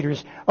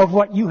imitators of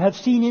what you have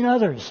seen in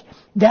others.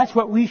 That's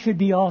what we should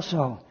be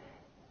also.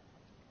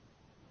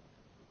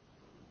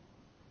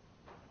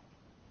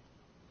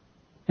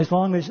 As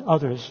long as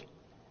others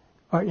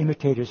are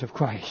imitators of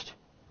Christ.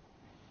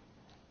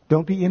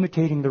 Don't be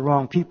imitating the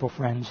wrong people,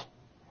 friends.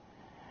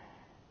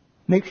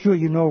 Make sure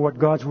you know what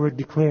God's Word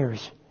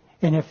declares.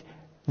 And if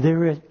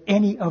there is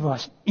any of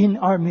us in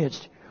our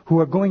midst who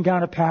are going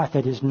down a path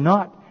that is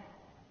not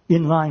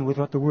in line with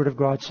what the Word of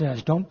God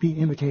says, don't be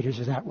imitators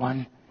of that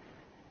one.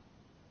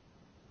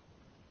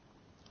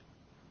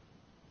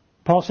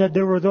 Paul said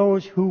there were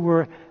those who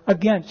were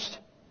against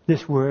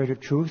this word of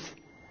truth.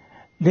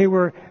 They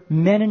were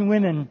men and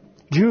women,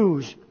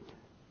 Jews,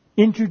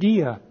 in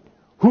Judea,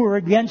 who were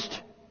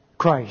against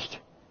Christ,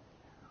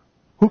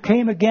 who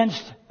came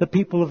against the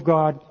people of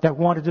God that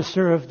wanted to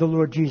serve the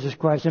Lord Jesus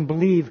Christ and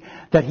believe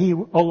that He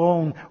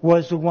alone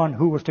was the one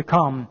who was to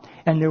come,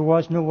 and there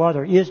was no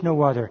other, is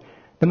no other.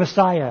 The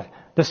Messiah,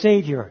 the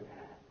Savior,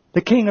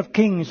 the King of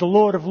Kings, the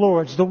Lord of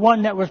Lords, the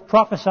one that was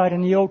prophesied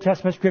in the Old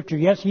Testament Scripture.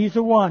 Yes, He's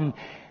the one.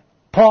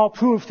 Paul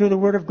proved through the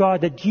Word of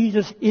God that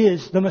Jesus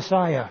is the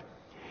Messiah.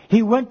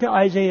 He went to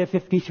Isaiah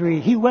 53.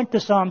 He went to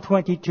Psalm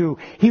 22.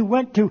 He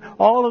went to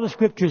all of the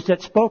Scriptures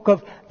that spoke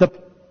of the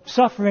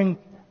suffering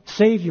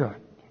Savior.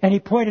 And He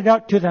pointed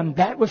out to them,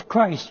 that was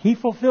Christ. He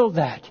fulfilled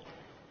that.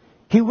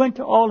 He went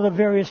to all of the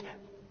various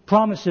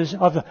promises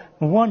of the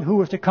one who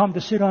was to come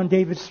to sit on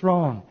David's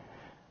throne.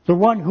 The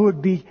one who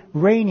would be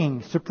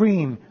reigning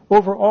supreme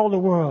over all the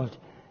world.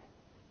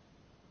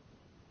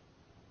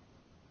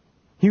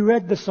 He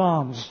read the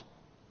Psalms,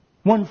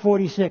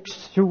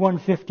 146 through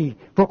 150,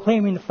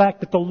 proclaiming the fact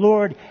that the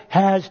Lord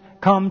has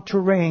come to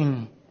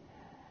reign.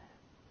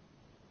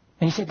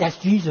 And he said, that's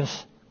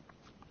Jesus.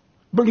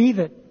 Believe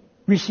it.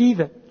 Receive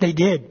it. They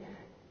did.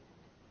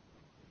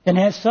 And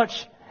as such,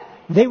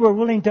 they were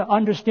willing to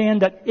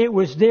understand that it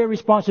was their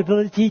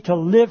responsibility to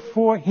live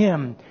for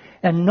Him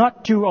and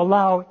not to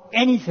allow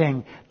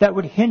anything that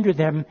would hinder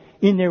them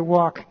in their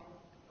walk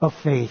of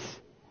faith.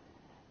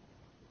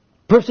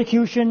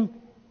 Persecution,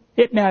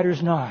 it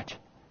matters not.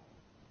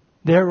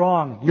 They're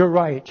wrong. You're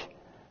right.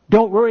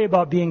 Don't worry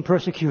about being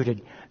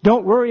persecuted.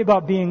 Don't worry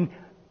about being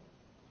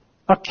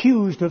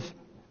accused of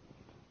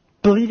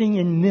believing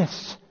in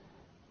myths.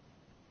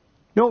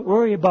 Don't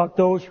worry about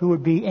those who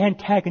would be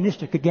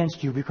antagonistic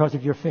against you because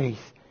of your faith.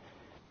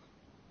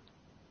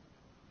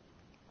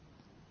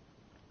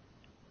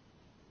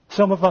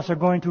 Some of us are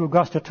going to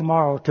Augusta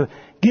tomorrow to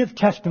give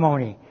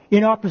testimony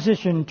in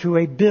opposition to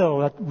a bill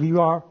that we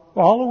are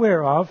all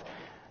aware of,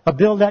 a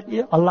bill that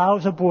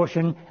allows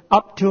abortion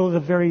up till the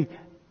very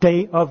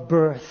day of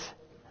birth.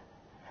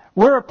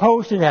 We're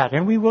opposed to that,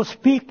 and we will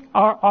speak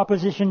our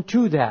opposition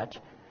to that.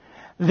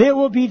 There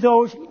will be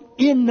those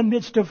in the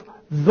midst of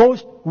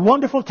those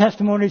wonderful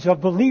testimonies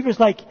of believers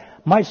like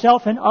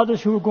myself and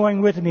others who are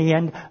going with me,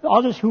 and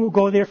others who will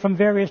go there from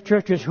various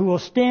churches who will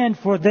stand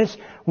for this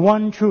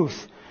one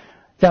truth,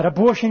 that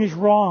abortion is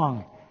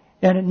wrong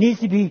and it needs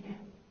to be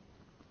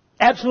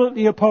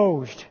absolutely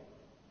opposed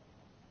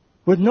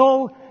with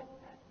no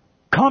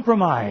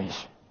compromise.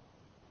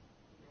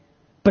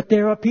 But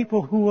there are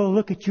people who will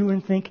look at you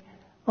and think,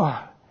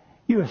 oh,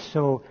 you're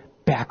so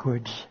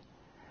backwards.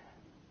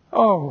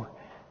 Oh,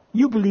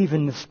 you believe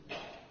in this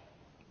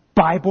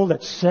Bible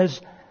that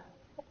says,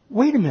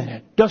 wait a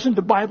minute, doesn't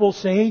the Bible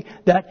say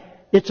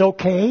that it's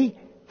okay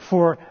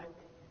for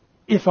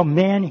if a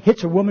man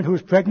hits a woman who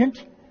is pregnant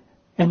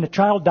and the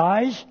child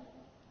dies,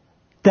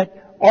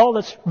 that all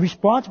that's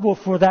responsible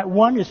for that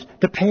one is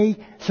to pay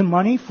some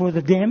money for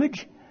the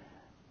damage?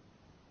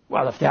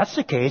 Well, if that's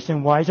the case,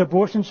 then why is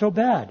abortion so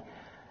bad?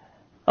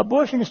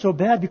 Abortion is so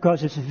bad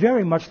because it's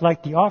very much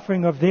like the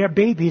offering of their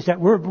babies that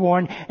were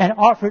born and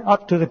offered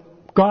up to the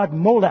god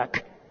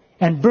Molech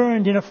and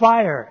burned in a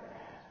fire.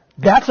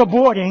 That's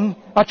aborting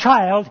a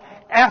child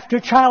after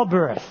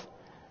childbirth.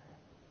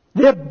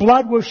 Their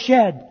blood was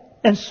shed,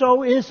 and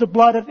so is the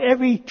blood of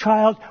every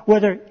child,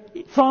 whether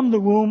from the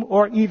womb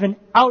or even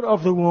out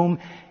of the womb.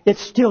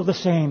 It's still the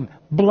same.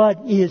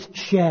 Blood is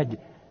shed.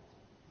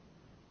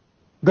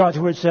 God's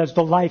Word says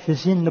the life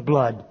is in the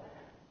blood.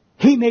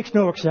 He makes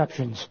no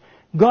exceptions.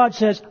 God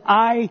says,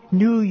 I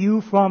knew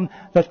you from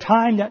the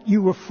time that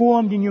you were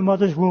formed in your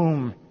mother's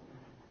womb.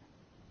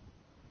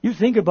 You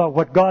think about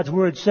what God's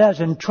Word says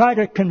and try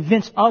to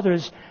convince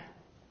others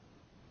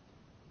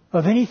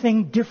of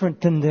anything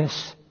different than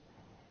this.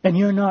 And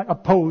you're not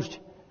opposed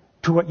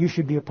to what you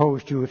should be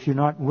opposed to if you're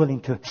not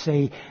willing to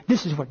say,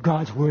 this is what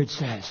God's Word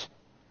says.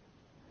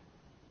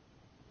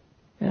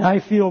 And I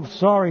feel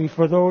sorry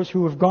for those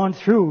who have gone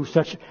through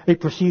such a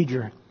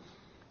procedure.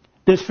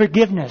 There's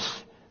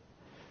forgiveness.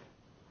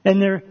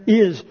 And there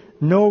is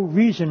no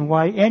reason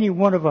why any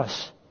one of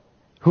us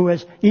who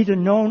has either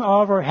known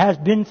of or has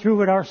been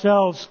through it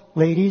ourselves,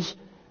 ladies,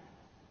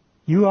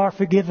 you are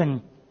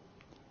forgiven.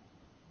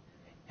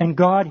 And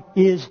God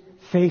is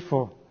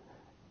faithful.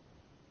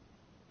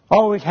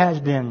 Always has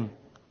been.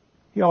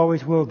 He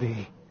always will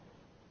be.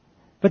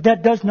 But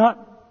that does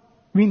not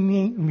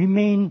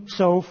remain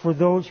so for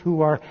those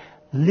who are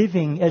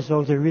living as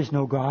though there is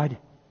no God.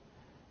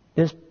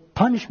 There's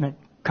punishment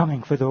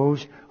coming for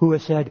those who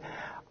have said,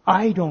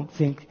 I don't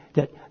think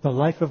that the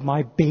life of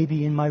my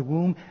baby in my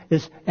womb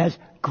is as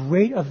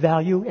great a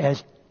value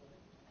as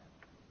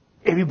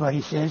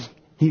everybody says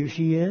he or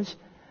she is.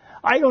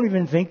 I don't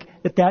even think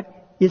that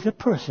that is a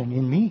person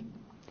in me.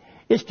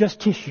 It's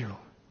just tissue.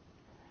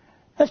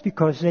 That's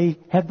because they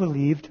have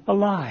believed a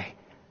lie.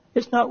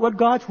 It's not what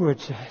God's Word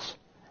says.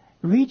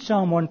 Read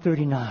Psalm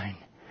 139.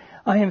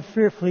 I am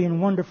fearfully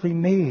and wonderfully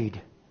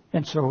made,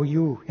 and so are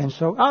you. And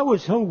so I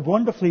was so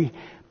wonderfully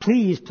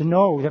pleased to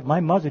know that my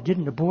mother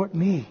didn't abort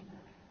me.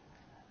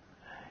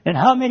 And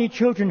how many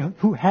children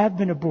who have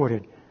been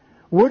aborted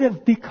would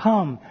have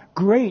become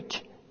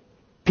great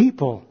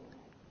people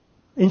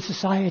in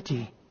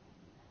society?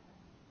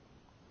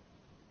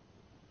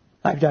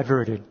 I've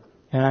diverted,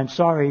 and I'm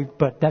sorry,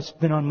 but that's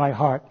been on my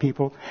heart,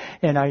 people,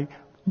 and I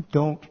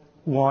don't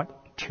want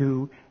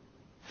to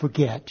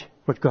forget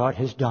what God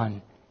has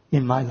done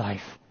in my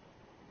life.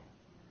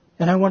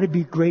 And I want to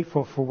be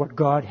grateful for what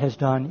God has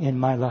done in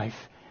my life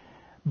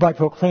by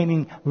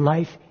proclaiming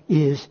life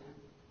is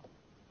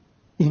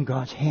in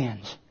God's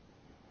hands,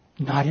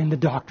 not in the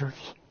doctors,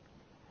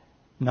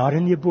 not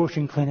in the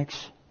abortion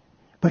clinics,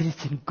 but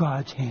it's in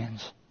God's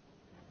hands.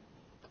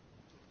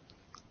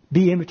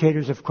 Be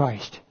imitators of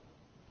Christ.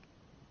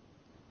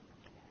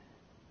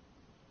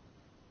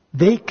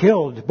 They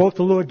killed both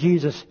the Lord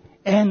Jesus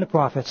and the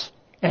prophets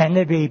and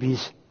their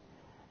babies.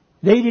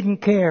 They didn't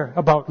care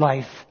about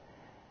life.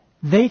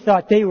 They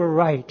thought they were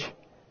right.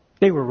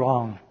 They were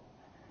wrong.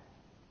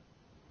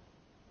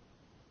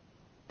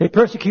 They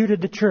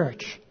persecuted the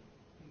church.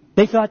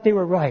 They thought they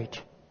were right.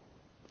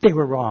 They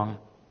were wrong.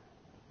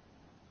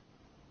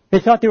 They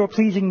thought they were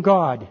pleasing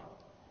God.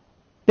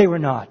 They were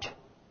not.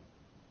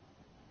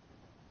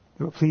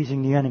 They were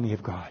pleasing the enemy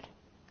of God.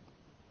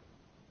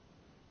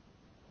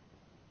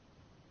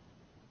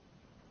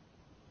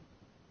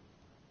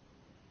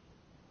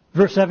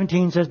 Verse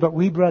 17 says, But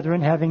we,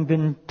 brethren, having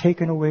been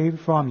taken away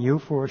from you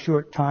for a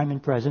short time in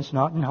presence,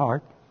 not in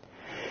heart,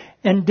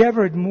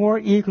 endeavored more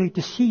eagerly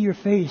to see your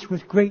face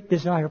with great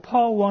desire.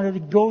 Paul wanted to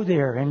go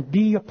there and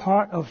be a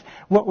part of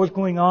what was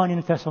going on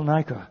in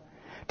Thessalonica.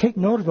 Take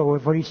note, though,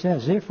 of what he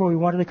says. Therefore, we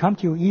wanted to come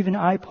to you, even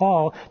I,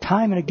 Paul,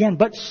 time and again.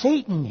 But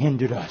Satan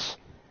hindered us.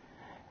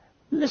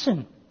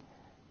 Listen,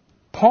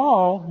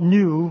 Paul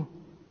knew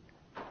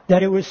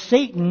that it was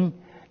Satan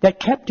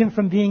that kept him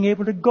from being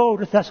able to go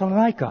to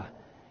Thessalonica.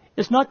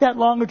 It's not that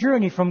long a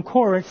journey from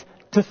Corinth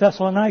to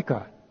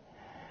Thessalonica.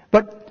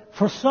 But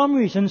for some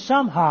reason,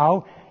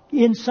 somehow,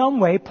 in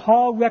some way,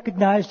 Paul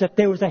recognized that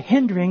there was a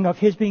hindering of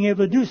his being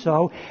able to do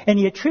so, and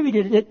he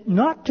attributed it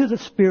not to the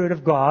Spirit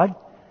of God,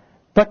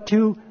 but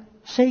to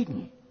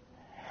Satan.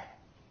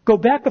 Go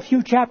back a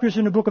few chapters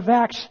in the book of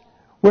Acts,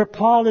 where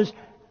Paul is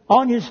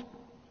on his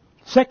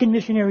second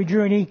missionary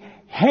journey,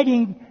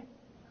 heading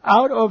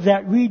out of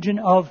that region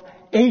of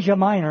Asia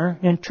Minor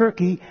in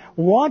Turkey,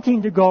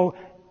 wanting to go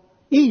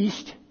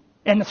east,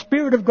 and the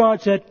Spirit of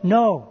God said,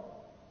 no.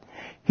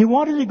 He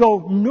wanted to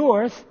go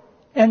north,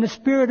 and the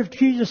Spirit of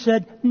Jesus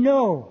said,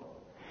 no.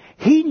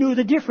 He knew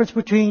the difference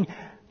between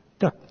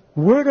the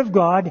Word of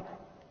God,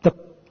 the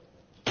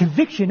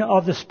conviction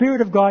of the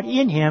Spirit of God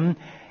in him,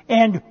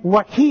 and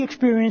what he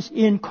experienced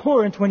in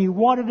Corinth when he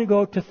wanted to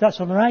go to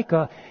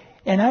Thessalonica.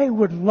 And I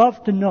would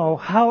love to know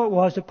how it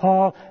was that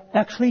Paul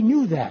actually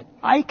knew that.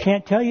 I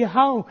can't tell you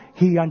how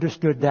he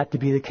understood that to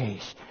be the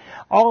case.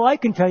 All I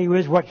can tell you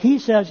is what he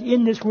says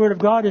in this Word of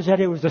God is that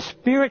it was the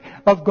Spirit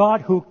of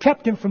God who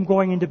kept him from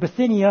going into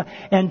Bithynia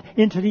and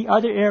into the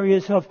other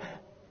areas of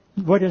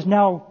what is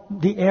now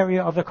the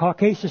area of the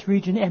Caucasus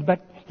region,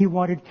 but he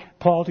wanted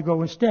Paul to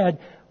go instead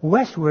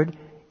westward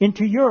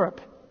into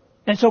Europe.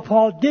 And so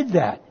Paul did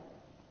that.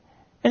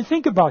 And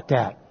think about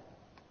that.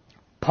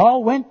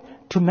 Paul went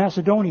to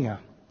Macedonia,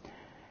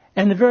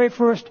 and the very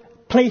first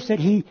place that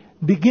he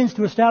begins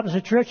to establish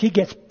a church, he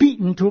gets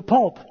beaten to a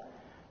pulp.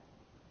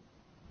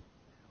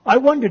 I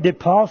wonder, did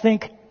Paul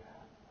think,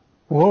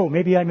 whoa,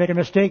 maybe I made a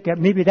mistake,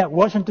 maybe that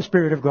wasn't the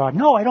Spirit of God?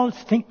 No, I don't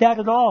think that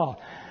at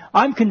all.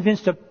 I'm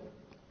convinced that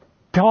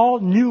Paul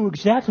knew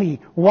exactly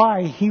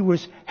why he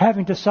was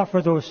having to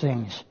suffer those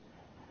things.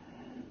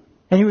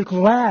 And he was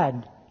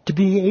glad to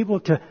be able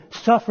to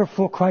suffer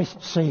for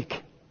Christ's sake.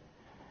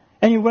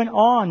 And he went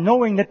on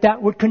knowing that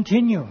that would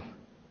continue.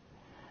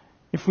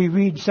 If we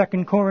read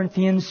 2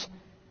 Corinthians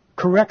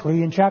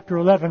correctly, in chapter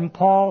 11,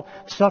 Paul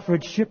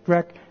suffered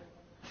shipwreck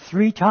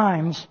 3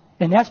 times,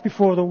 and that's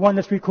before the one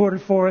that's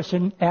recorded for us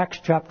in Acts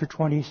chapter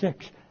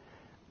 26.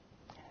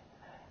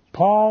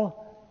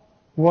 Paul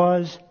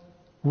was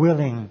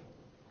willing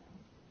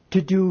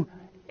to do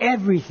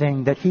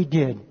everything that he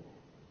did,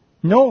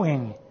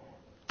 knowing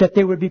that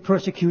there would be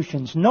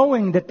persecutions,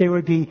 knowing that there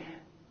would be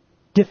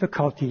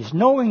difficulties,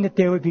 knowing that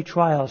there would be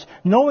trials,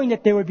 knowing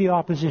that there would be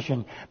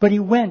opposition. But he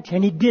went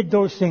and he did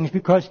those things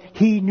because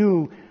he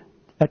knew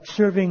that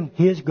serving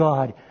his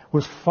God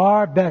was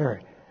far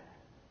better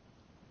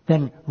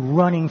than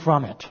running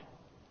from it.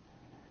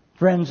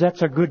 Friends,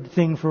 that's a good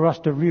thing for us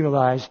to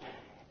realize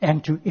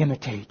and to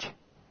imitate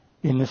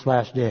in this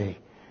last day.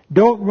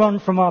 Don't run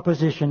from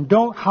opposition.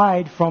 Don't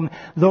hide from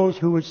those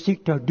who would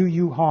seek to do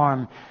you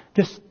harm.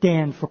 Just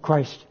stand for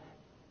Christ.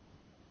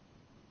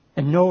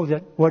 And know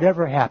that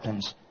whatever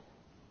happens,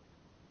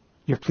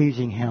 you're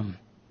pleasing Him.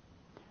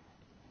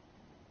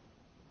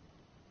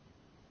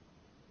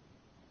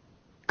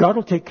 God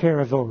will take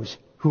care of those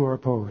who are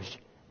opposed.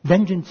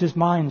 Vengeance is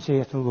mine,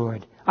 saith the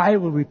Lord. I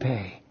will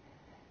repay.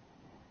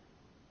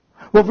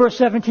 Well, verse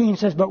 17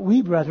 says, But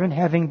we, brethren,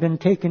 having been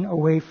taken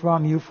away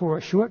from you for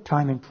a short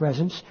time in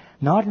presence,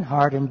 not in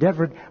heart,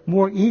 endeavored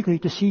more eagerly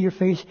to see your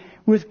face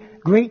with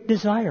great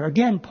desire.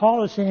 Again,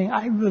 Paul is saying,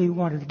 I really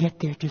wanted to get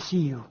there to see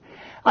you.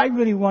 I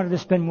really wanted to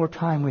spend more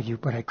time with you,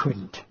 but I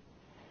couldn't.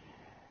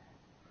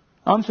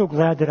 I'm so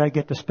glad that I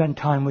get to spend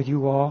time with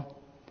you all.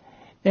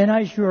 And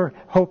I sure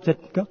hope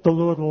that the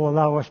Lord will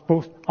allow us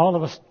both, all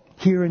of us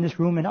here in this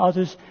room and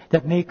others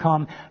that may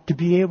come, to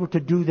be able to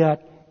do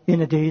that in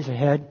the days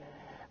ahead.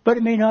 But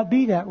it may not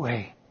be that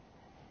way.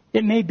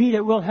 It may be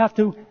that we'll have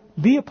to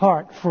be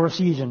apart for a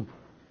season,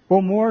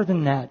 or more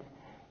than that.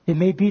 It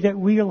may be that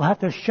we'll have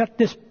to shut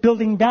this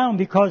building down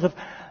because of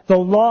the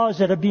laws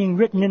that are being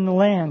written in the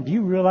land. Do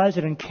you realize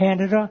that in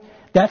Canada,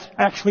 that's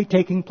actually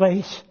taking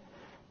place?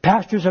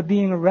 Pastors are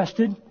being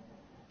arrested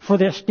for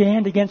their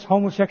stand against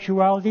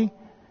homosexuality.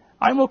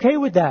 I'm okay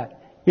with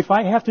that. If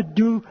I have to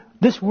do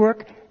this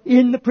work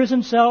in the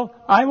prison cell,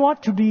 I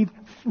want to be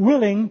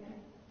willing,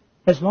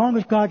 as long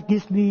as God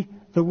gives me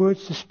the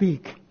words to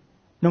speak,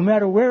 no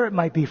matter where it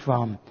might be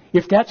from.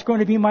 If that's going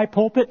to be my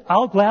pulpit,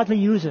 I'll gladly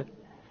use it.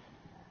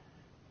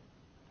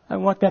 I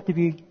want that to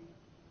be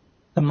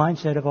the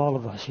mindset of all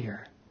of us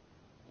here.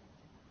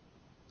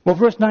 Well,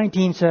 verse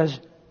 19 says,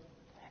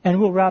 and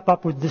we'll wrap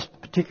up with this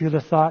particular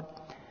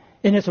thought,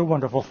 and it's a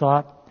wonderful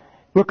thought.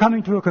 We're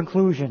coming to a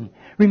conclusion.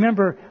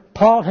 Remember,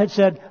 Paul had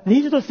said,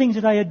 these are the things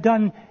that I had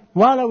done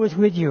while I was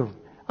with you.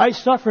 I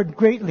suffered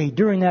greatly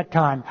during that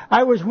time.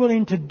 I was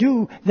willing to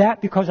do that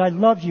because I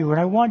loved you, and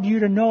I wanted you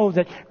to know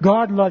that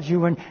God loves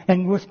you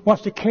and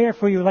wants to care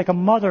for you like a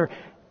mother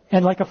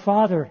and like a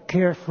father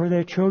care for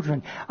their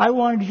children. I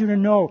wanted you to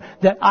know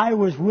that I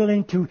was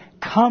willing to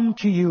come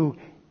to you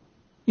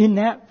in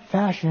that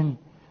fashion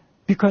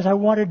because I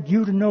wanted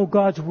you to know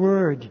God's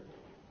Word.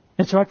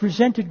 And so I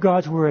presented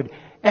God's Word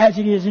as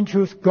it is in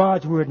truth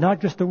God's Word,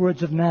 not just the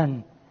words of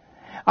men.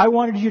 I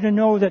wanted you to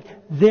know that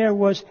there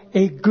was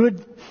a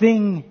good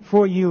thing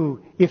for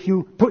you if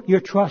you put your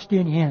trust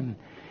in Him.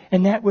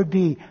 And that would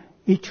be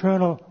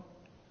eternal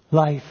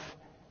life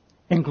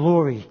and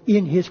glory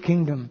in His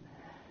kingdom.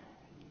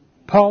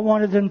 Paul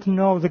wanted them to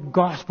know the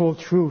gospel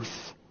truth.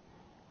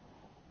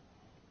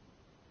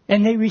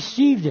 And they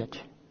received it.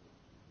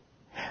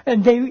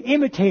 And they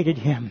imitated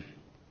Him.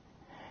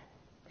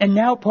 And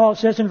now Paul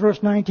says in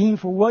verse 19,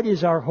 For what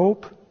is our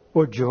hope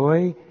or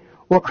joy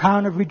or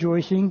crown of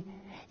rejoicing?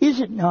 Is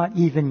it not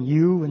even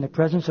you in the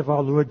presence of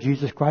our Lord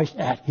Jesus Christ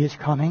at His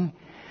coming?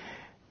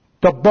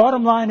 The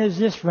bottom line is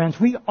this, friends.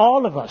 We,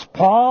 all of us,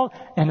 Paul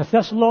and the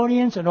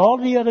Thessalonians and all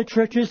the other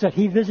churches that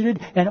he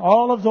visited and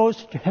all of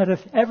those that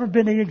have ever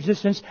been in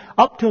existence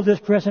up till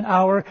this present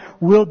hour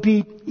will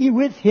be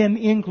with Him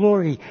in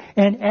glory.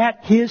 And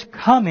at His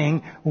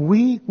coming,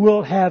 we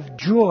will have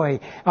joy.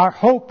 Our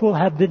hope will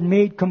have been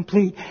made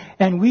complete.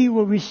 And we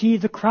will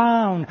receive the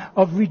crown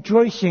of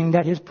rejoicing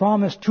that is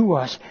promised to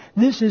us.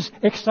 This is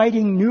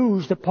exciting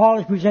news that Paul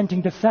is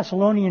presenting to the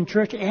Thessalonian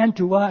church and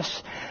to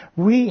us.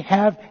 We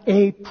have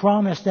a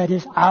promise that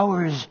is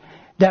ours,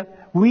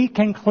 that we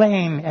can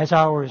claim as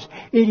ours.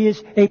 It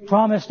is a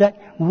promise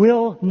that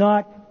will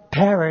not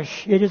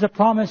perish. It is a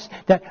promise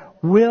that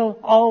will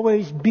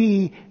always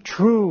be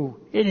true.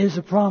 It is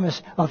a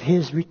promise of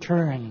His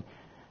return.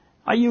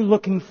 Are you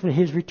looking for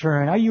His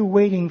return? Are you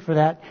waiting for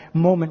that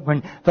moment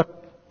when the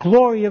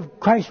glory of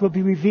Christ will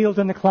be revealed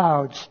in the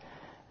clouds?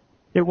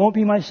 It won't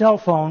be my cell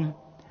phone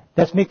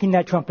that's making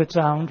that trumpet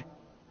sound.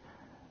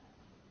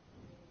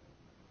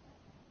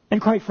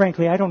 And quite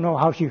frankly, I don't know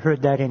how she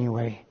heard that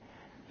anyway.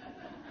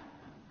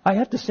 I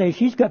have to say,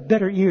 she's got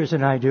better ears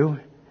than I do.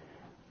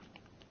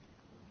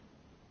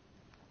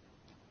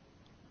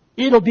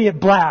 It'll be a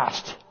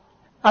blast.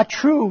 A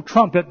true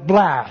trumpet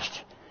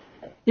blast.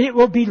 It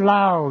will be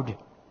loud.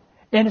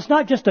 And it's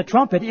not just a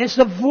trumpet, it's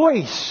a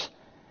voice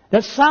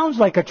that sounds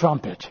like a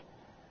trumpet.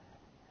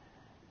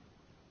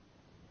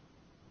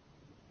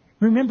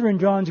 Remember in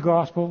John's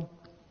Gospel,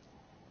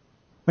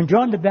 when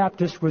John the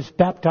Baptist was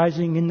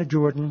baptizing in the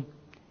Jordan,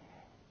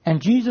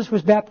 and Jesus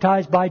was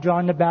baptized by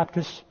John the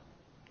Baptist.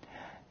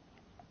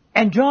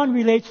 And John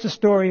relates the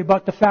story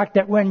about the fact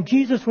that when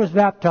Jesus was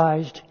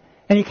baptized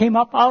and He came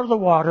up out of the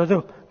water,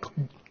 the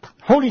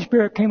Holy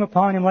Spirit came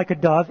upon Him like a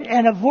dove,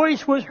 and a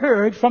voice was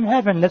heard from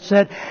heaven that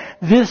said,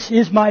 This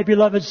is my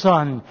beloved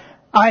Son.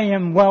 I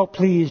am well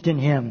pleased in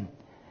Him.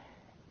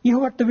 You know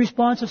what the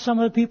response of some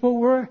of the people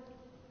were?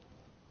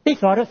 They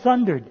thought it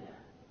thundered.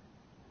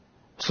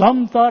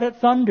 Some thought it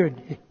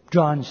thundered,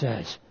 John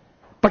says.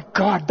 But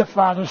God the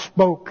Father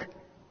spoke.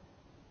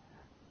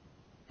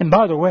 And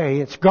by the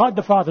way, it's God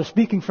the Father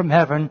speaking from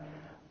heaven,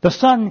 The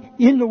Son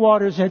in the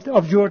waters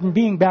of Jordan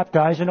being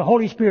baptized, and the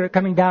Holy Spirit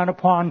coming down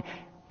upon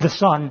the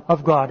Son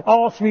of God.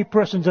 All three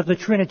persons of the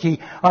Trinity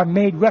are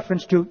made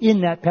reference to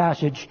in that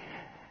passage.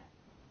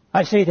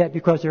 I say that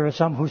because there are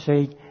some who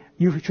say,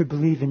 you should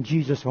believe in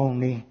Jesus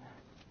only.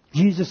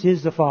 Jesus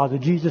is the Father,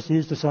 Jesus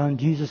is the Son,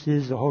 Jesus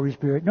is the Holy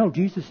Spirit. No,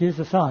 Jesus is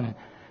the Son.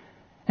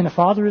 And the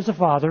Father is the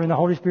Father, and the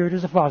Holy Spirit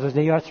is the Father.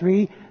 They are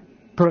three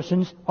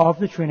persons of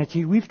the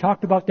Trinity. We've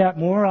talked about that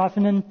more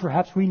often than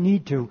perhaps we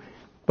need to.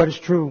 But it's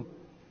true,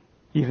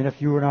 even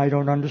if you and I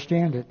don't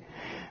understand it.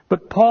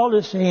 But Paul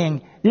is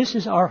saying, this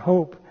is our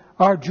hope,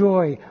 our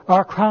joy,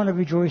 our crown of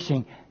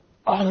rejoicing.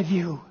 All of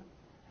you.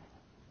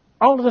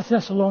 All of the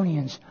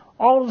Thessalonians,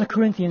 all of the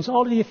Corinthians,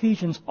 all of the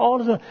Ephesians,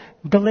 all of the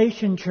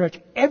Galatian church,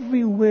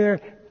 everywhere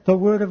the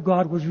Word of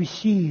God was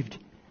received.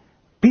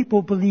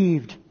 People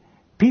believed.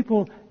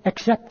 People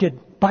accepted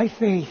by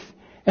faith.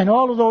 And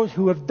all of those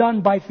who have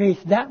done by faith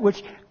that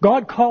which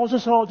God calls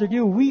us all to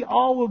do, we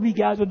all will be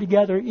gathered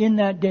together in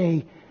that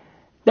day.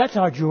 That's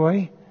our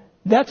joy.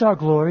 That's our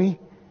glory.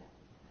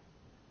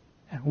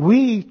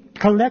 We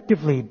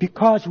collectively,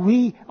 because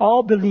we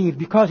all believe,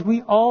 because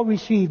we all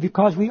receive,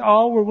 because we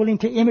all were willing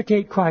to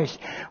imitate Christ,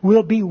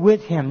 will be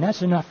with Him.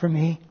 That's enough for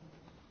me.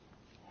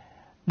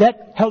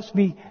 That helps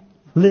me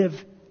live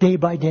day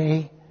by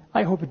day.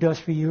 I hope it does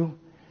for you.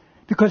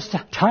 Because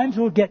times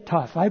will get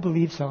tough. I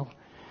believe so.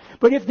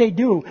 But if they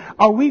do,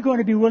 are we going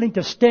to be willing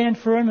to stand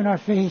firm in our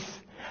faith?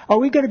 Are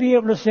we going to be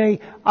able to say,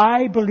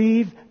 I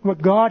believe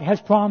what God has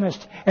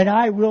promised, and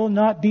I will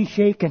not be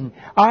shaken.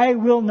 I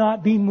will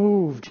not be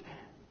moved.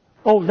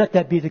 Oh, let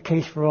that be the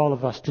case for all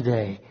of us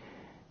today.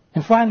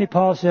 And finally,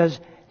 Paul says,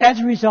 as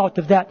a result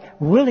of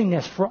that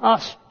willingness for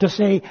us to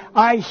say,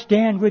 I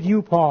stand with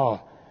you,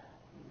 Paul.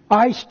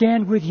 I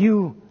stand with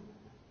you.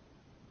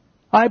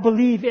 I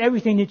believe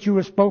everything that you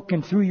have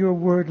spoken through your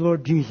word,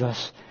 Lord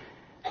Jesus.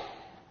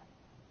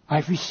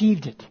 I've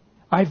received it.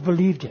 I've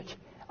believed it.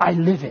 I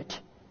live it.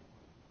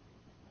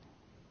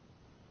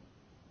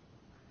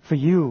 For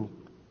you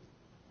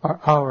are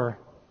our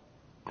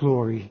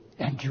glory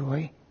and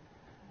joy.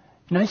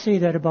 And I say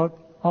that about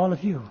all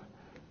of you.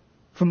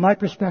 From my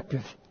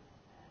perspective,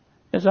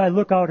 as I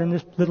look out in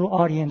this little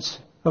audience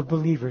of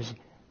believers,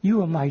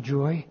 you are my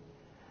joy.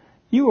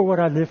 You are what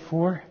I live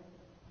for.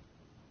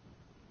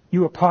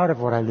 You are part of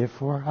what I live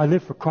for. I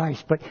live for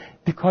Christ, but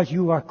because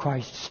you are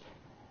Christ's,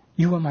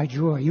 you are my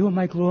joy. You are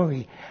my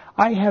glory.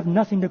 I have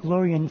nothing to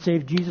glory in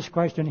save Jesus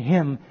Christ and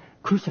Him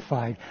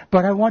crucified.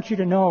 But I want you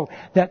to know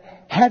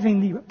that having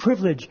the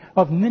privilege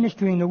of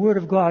ministering the Word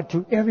of God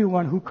to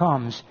everyone who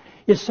comes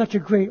is such a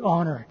great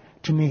honor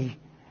to me.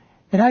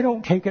 And I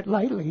don't take it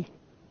lightly.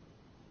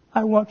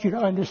 I want you to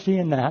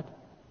understand that.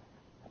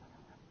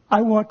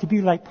 I want to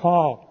be like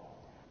Paul,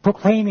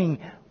 proclaiming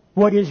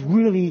what is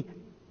really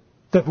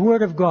the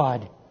Word of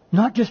God.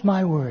 Not just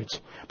my words,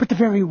 but the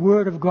very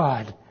Word of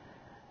God.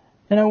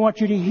 And I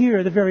want you to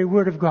hear the very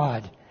Word of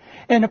God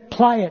and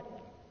apply it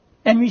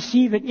and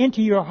receive it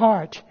into your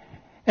heart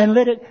and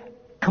let it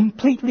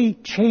completely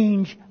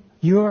change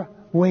your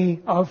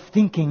way of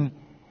thinking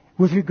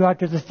with regard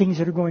to the things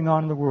that are going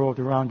on in the world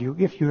around you.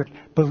 If you're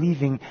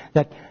believing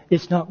that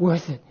it's not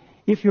worth it.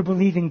 If you're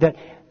believing that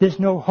there's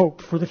no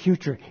hope for the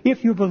future.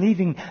 If you're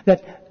believing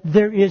that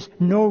there is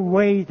no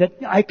way that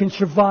I can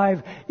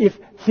survive if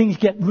things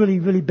get really,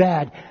 really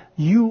bad.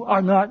 You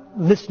are not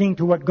listening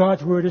to what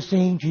God's Word is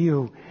saying to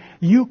you.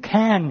 You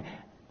can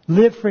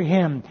live for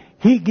Him.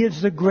 He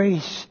gives the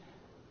grace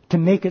to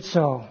make it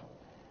so.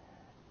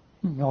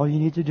 All you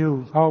need to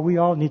do, all we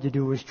all need to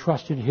do is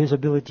trust in His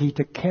ability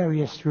to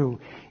carry us through,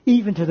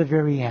 even to the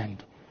very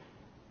end.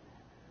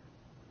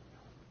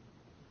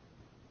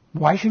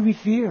 Why should we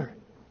fear?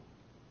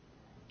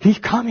 He's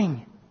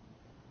coming.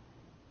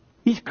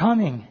 He's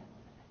coming.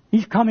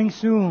 He's coming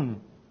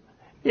soon.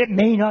 It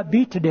may not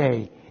be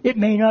today. It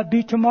may not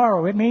be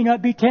tomorrow. It may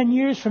not be 10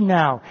 years from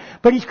now.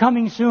 But He's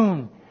coming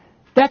soon.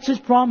 That's His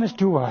promise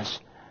to us.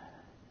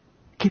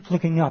 Keep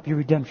looking up. Your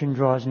redemption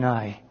draws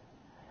nigh.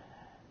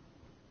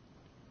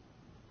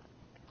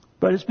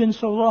 But it's been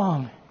so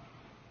long.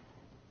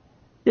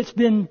 It's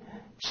been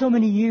so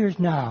many years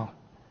now.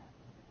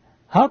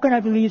 How can I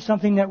believe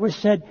something that was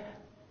said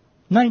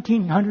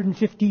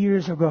 1950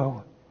 years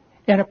ago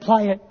and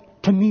apply it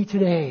to me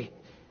today?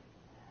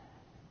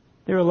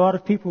 There are a lot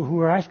of people who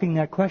are asking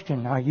that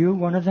question. Are you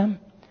one of them?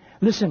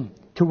 Listen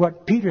to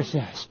what Peter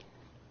says.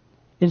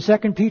 In 2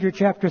 Peter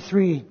chapter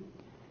 3,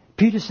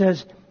 Peter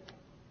says,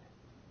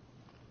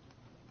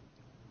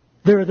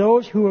 there are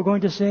those who are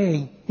going to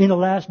say in the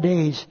last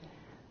days,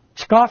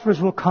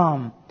 scoffers will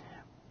come,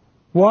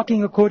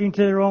 walking according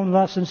to their own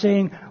lusts and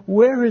saying,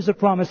 where is the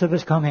promise of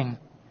His coming?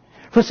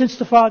 For since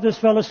the fathers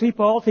fell asleep,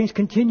 all things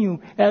continue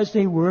as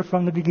they were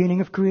from the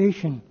beginning of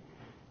creation.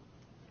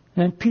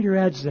 And Peter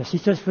adds this. He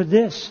says, for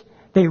this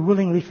they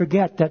willingly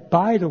forget that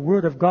by the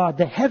word of God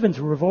the heavens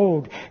were of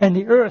old, and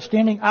the earth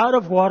standing out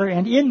of water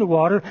and in the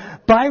water,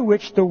 by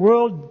which the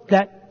world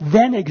that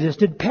then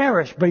existed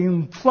perish,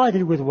 being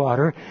flooded with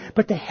water,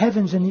 but the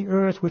heavens and the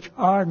earth, which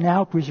are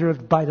now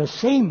preserved by the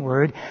same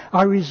word,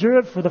 are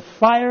reserved for the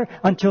fire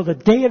until the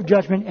day of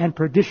judgment and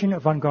perdition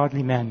of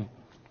ungodly men.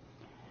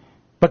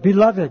 But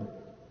beloved,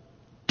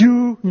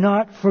 do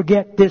not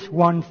forget this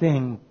one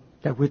thing,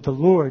 that with the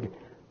Lord,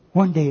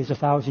 one day is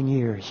 1,000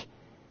 years.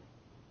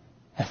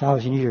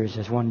 1,000 years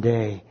is one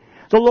day.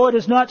 The Lord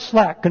is not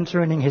slack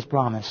concerning His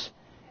promise,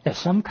 as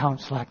some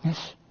count slackness,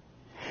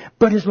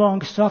 but is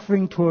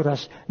long-suffering toward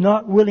us,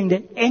 not willing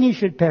that any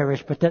should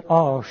perish, but that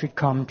all should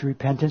come to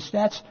repentance.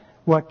 That's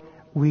what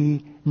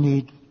we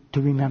need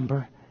to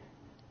remember.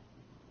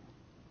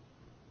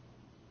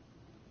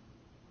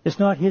 It's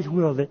not His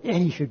will that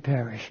any should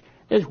perish.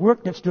 There's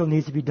work that still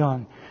needs to be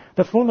done.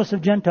 The fullness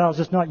of Gentiles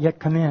has not yet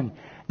come in.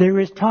 There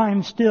is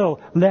time still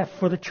left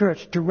for the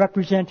church to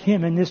represent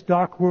Him in this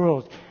dark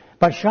world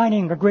by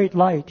shining a great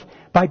light,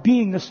 by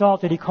being the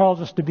salt that He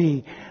calls us to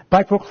be,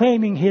 by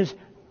proclaiming His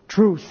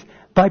truth,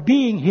 by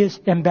being His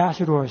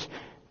ambassadors,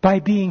 by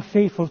being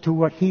faithful to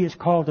what He has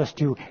called us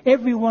to.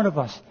 Every one of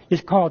us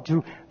is called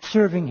to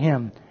serving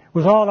Him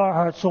with all our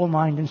heart, soul,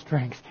 mind, and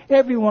strength.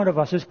 Every one of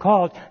us is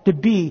called to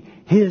be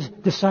His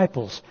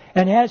disciples.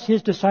 And as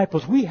His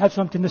disciples, we have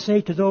something to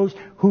say to those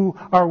who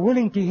are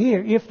willing to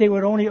hear, if they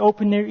would only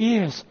open their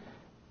ears.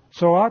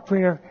 So our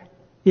prayer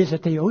is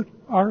that they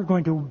are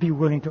going to be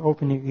willing to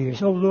open their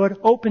ears. Oh Lord,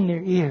 open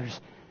their ears.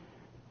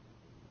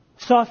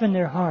 Soften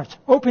their hearts.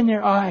 Open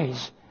their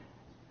eyes.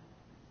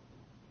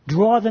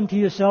 Draw them to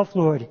Yourself,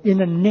 Lord. In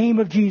the name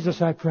of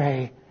Jesus, I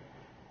pray.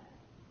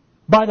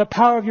 By the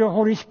power of Your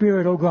Holy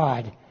Spirit, O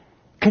God,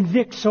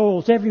 convict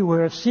souls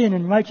everywhere of sin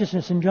and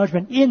righteousness and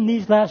judgment. In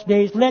these last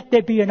days, let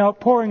there be an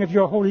outpouring of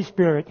Your Holy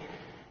Spirit,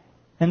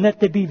 and let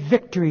there be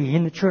victory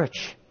in the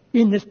church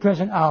in this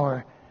present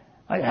hour.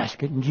 I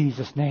ask it in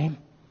Jesus' name.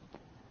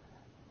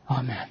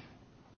 Amen.